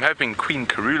 of course, I'm hoping Queen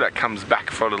Karula comes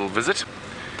back for a little visit.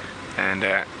 And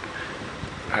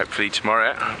hopefully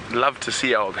tomorrow. I'd love to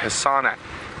see old Hasana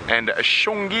and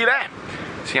Shongira.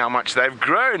 See how much they've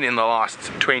grown in the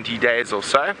last 20 days or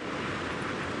so.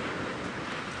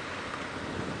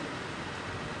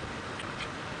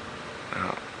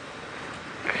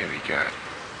 Here we go.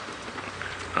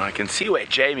 I can see where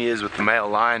Jamie is with the male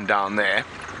lion down there.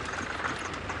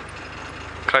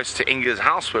 Close to Inga's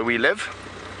house where we live.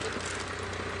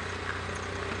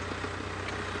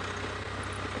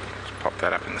 Let's pop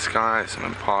that up in the sky. Some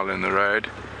impala in the road.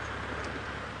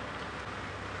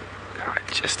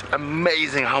 Just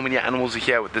amazing how many animals are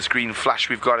here with this green flush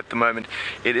we've got at the moment.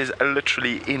 It is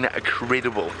literally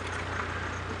incredible.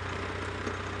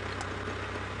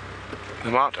 The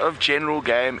amount of general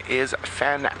game is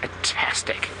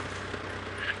fantastic.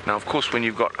 Now, of course, when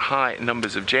you've got high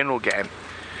numbers of general game,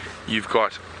 you've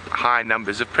got high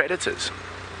numbers of predators.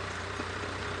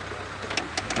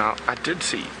 Now, I did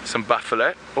see some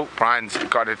buffalo. Oh, Brian's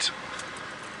got it.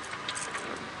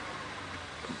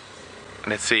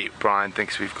 Let's see. Brian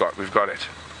thinks we've got it.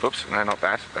 Oops, no, not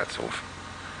that. That's off.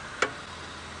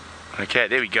 Okay,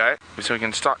 there we go. So we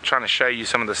can start trying to show you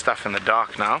some of the stuff in the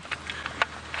dark now.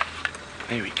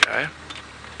 There we go.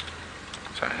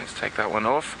 So let's take that one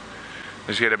off.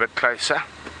 Let's get a bit closer.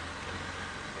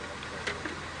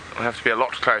 We'll have to be a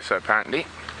lot closer apparently.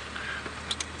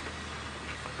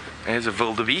 There's a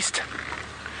wildebeest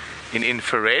in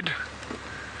infrared.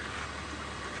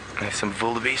 There's some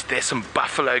wildebeest. There's some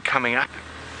buffalo coming up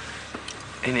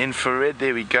in infrared.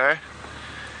 There we go.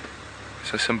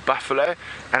 So some buffalo.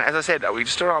 And as I said, we're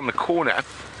just around the corner.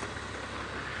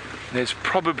 There's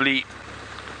probably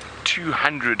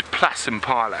 200 plus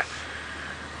impala,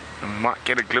 and we might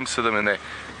get a glimpse of them and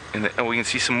we can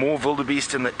see some more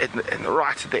wildebeest in the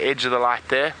right at the edge of the light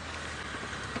there.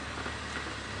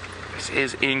 This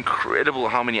is incredible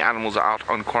how many animals are out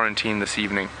on quarantine this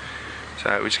evening.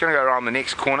 So we're just going to go around the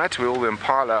next corner to where all the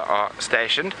impala are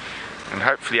stationed, and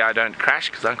hopefully I don't crash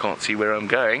because I can't see where I'm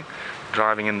going,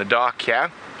 driving in the dark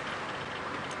here.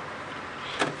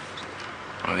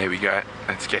 Oh, there we go.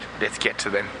 Let's get to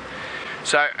them.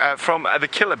 So from the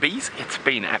killer bees, it's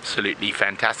been absolutely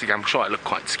fantastic. I'm sure I look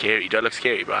quite scary. Do I look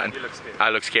scary, Brian? You look scary. I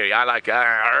look scary. I like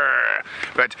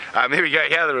but here we go.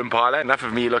 Here are the impala. Enough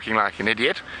of me looking like an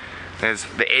idiot. There's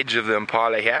the edge of the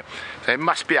impala here. So it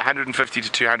must be 150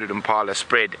 to 200 impala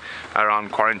spread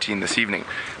around quarantine this evening.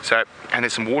 So, and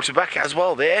there's some waterbuck as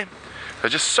well there.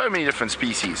 There's just so many different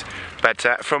species. But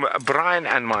from Brian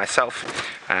and myself,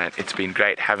 it's been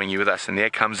great having you with us. And there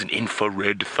comes an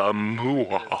infrared thumb.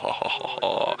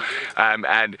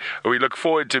 And we look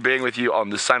forward to being with you on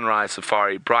the Sunrise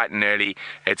Safari bright and early.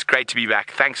 It's great to be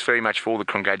back. Thanks very much for all the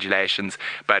congratulations.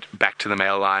 But back to the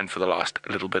male line for the last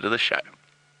little bit of the show.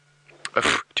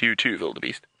 To you too,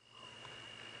 Wildebeest.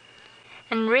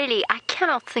 And really, I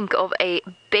cannot think of a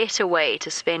better way to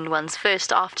spend one's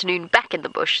first afternoon back in the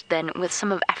bush than with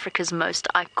some of Africa's most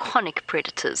iconic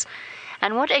predators.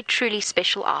 And what a truly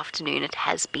special afternoon it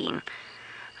has been.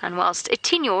 And whilst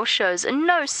Tinyo shows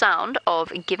no sound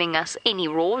of giving us any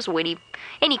roars or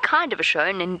any kind of a show,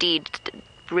 and indeed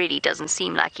really doesn't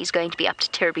seem like he's going to be up to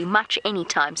terribly much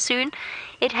anytime soon,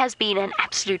 it has been an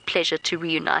absolute pleasure to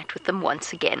reunite with them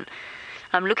once again.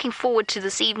 I'm looking forward to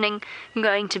this evening,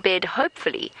 going to bed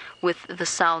hopefully with the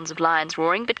sounds of lions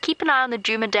roaring, but keep an eye on the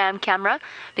Djuma Dam camera,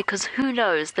 because who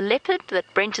knows, the leopard that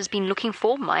Brent has been looking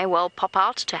for might well pop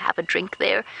out to have a drink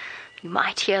there. You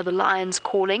might hear the lions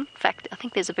calling. In fact, I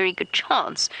think there's a very good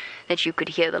chance that you could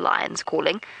hear the lions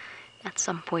calling at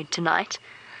some point tonight.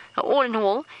 All in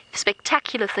all,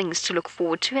 spectacular things to look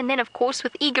forward to, and then of course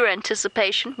with eager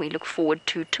anticipation we look forward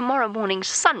to tomorrow morning's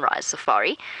sunrise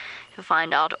safari to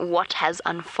find out what has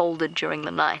unfolded during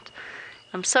the night.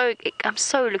 I'm so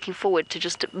looking forward to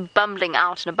just bumbling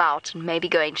out and about and maybe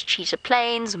going to Cheetah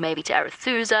Plains, or maybe to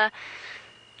Arathusa.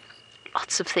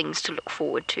 Lots of things to look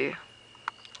forward to.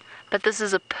 But this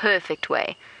is a perfect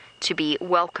way to be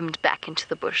welcomed back into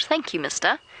the bush. Thank you,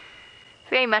 mister.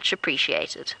 Very much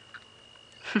appreciated.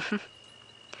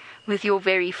 With your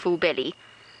very full belly.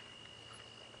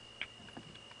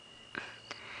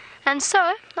 And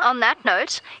so, on that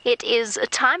note, it is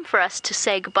time for us to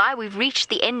say goodbye. We've reached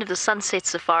the end of the Sunset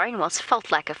Safari in what's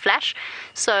felt like a flash.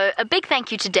 So, a big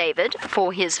thank you to David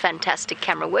for his fantastic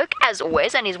camera work, as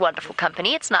always, and his wonderful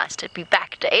company. It's nice to be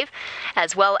back, Dave.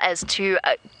 As well as to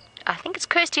I think it's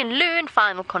Kirsty and Lou in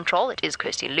final control. It is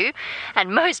Kirsty and Lou.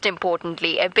 And most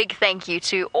importantly, a big thank you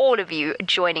to all of you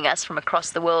joining us from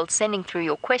across the world, sending through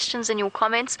your questions and your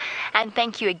comments. And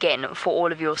thank you again for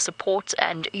all of your support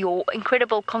and your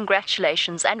incredible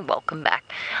congratulations and welcome back.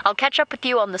 I'll catch up with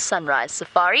you on the Sunrise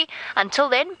Safari. Until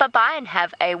then, bye-bye and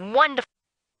have a wonderful